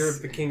more fear Is-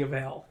 of the King of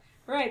Hell.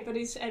 Right, but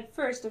he's at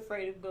first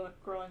afraid of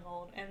growing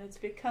old, and it's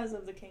because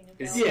of the King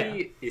of Is Hell.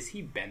 Yeah.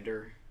 he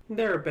Bender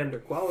There are Bender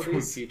from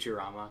qualities.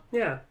 Futurama?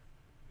 Yeah.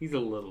 He's a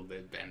little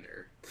bit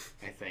Bender,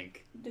 I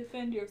think.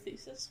 Defend your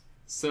thesis.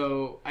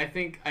 So I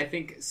think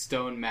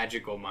stone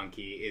magical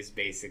monkey is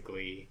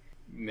basically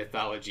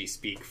mythology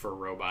speak for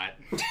robot.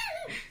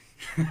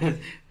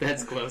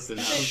 That's close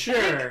enough.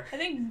 Sure. I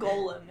think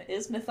Golem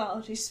is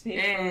mythology speak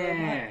for a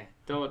robot.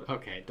 Don't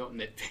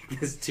nitpick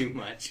this too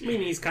much. I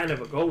mean, he's kind of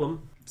a golem.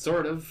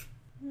 Sort of.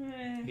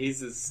 Eh,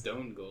 He's a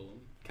stone golem,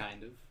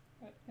 kind of,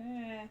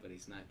 eh. but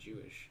he's not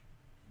Jewish.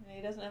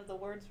 He doesn't have the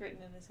words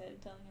written in his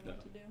head telling him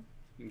what to do.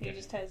 Okay. He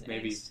just has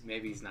maybe angst.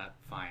 he's not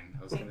fine.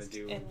 I was gonna Angst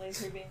do and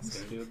laser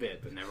beams. a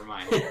bit, but never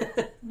mind.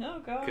 No,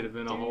 go. Could have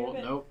been do a your whole.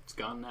 bit. Nope, it's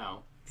gone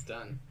now. It's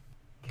done.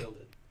 Killed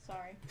it.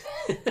 Sorry.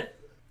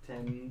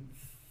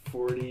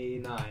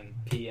 10:49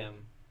 p.m.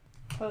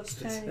 Post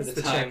It's- time. That's The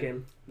the time-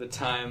 check-in. The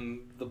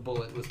time the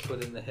bullet was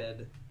put in the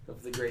head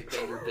of the great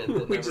Bender bit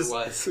that we never just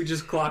was. we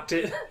just clocked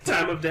it.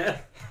 Time of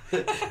death.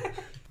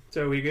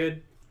 So are we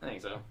good? I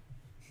think so.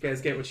 You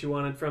guys get what you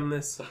wanted from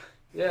this?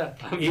 Yeah.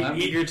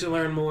 Eager to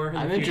learn more. in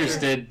I'm the future?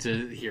 interested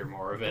to hear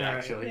more of it. All right.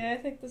 Actually, Yeah, I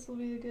think this will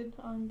be a good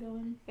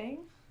ongoing thing.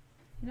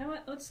 You know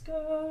what? Let's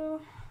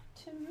go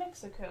to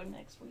Mexico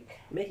next week.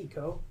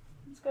 Mexico.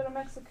 Let's go to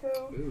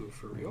Mexico. ooh,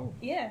 for real.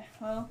 Yeah,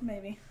 well,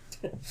 maybe.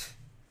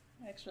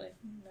 Actually,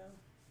 no.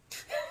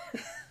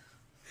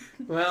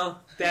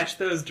 Well, dash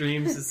those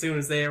dreams as soon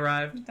as they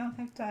arrive. Don't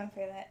have time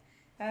for that.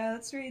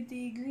 Let's read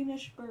The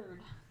Greenish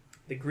Bird.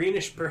 The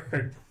Greenish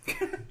Bird.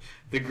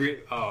 The green.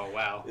 Oh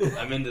wow,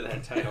 I'm into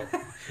that title.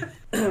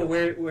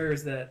 Where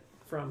is that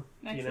from?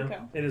 Do you know?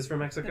 Mexico. It is from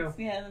Mexico?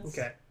 That's,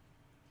 Okay.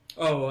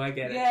 Oh, I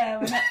get it. Yeah,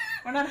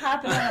 we're not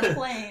hopping on a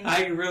plane.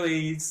 I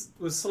really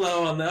was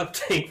slow on the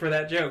uptake for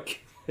that joke.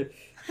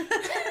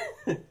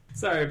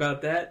 Sorry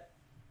about that.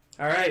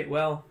 All right,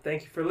 well,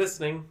 thank you for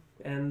listening,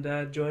 and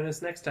join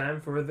us next time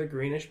for The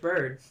Greenish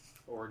Bird.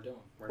 Or don't.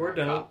 We're Or not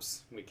don't.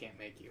 cops. We can't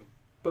make you.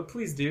 But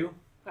please do.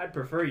 I'd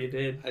prefer you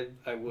did.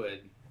 I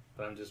would,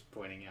 but I'm just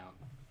pointing out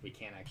we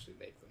can't actually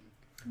make them.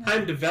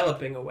 I'm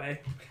developing a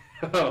way.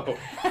 Oh,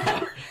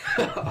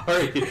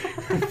 are you?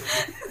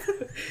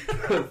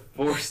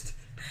 Forced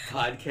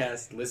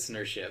podcast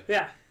listenership.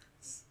 Yeah.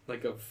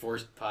 Like a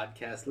forced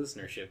podcast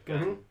listenership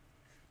gun.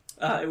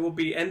 It will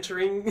be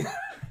entering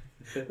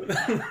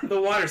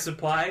the water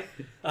supply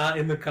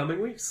in the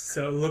coming weeks.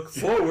 So look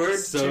forward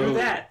to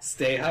that.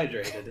 Stay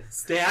hydrated.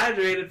 Stay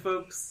hydrated,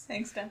 folks.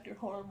 Thanks, Dr.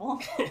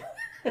 Horrible.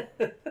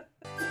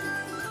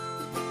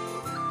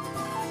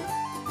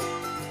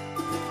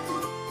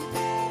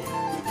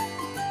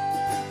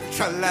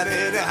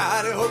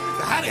 Tra-la-di-di-hi-di-ho,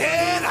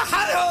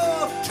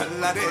 hi-di-hi-di-hi-di-ho.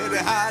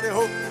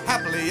 Tra-la-di-di-hi-di-ho,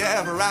 happily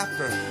ever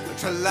after.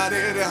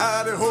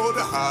 Tra-la-dee-dee-hi-dee-ho,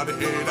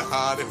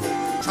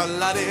 da-ha-dee-hey-da-ha-dee-ho.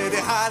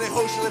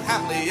 Tra-la-dee-dee-hi-dee-ho, she lived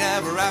happily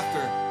ever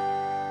after.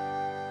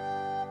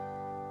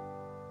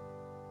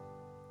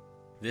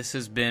 This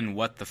has been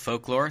What the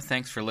Folklore.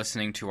 Thanks for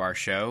listening to our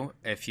show.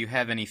 If you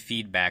have any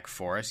feedback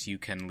for us, you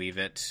can leave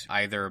it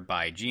either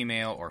by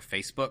Gmail or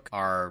Facebook.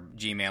 Our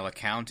Gmail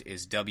account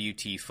is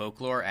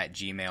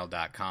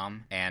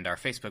wtfolklore@gmail.com, and our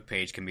Facebook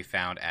page can be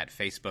found at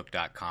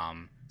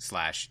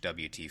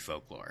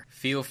facebook.com/WTfolklore.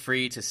 Feel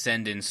free to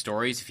send in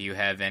stories if you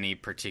have any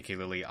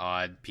particularly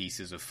odd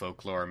pieces of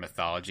folklore or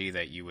mythology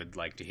that you would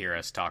like to hear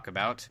us talk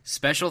about.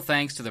 Special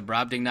thanks to the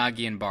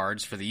Brobdingnagian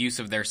Bards for the use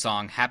of their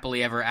song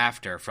Happily Ever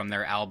After from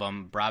their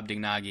album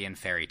Brobdingnagian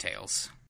Fairy Tales.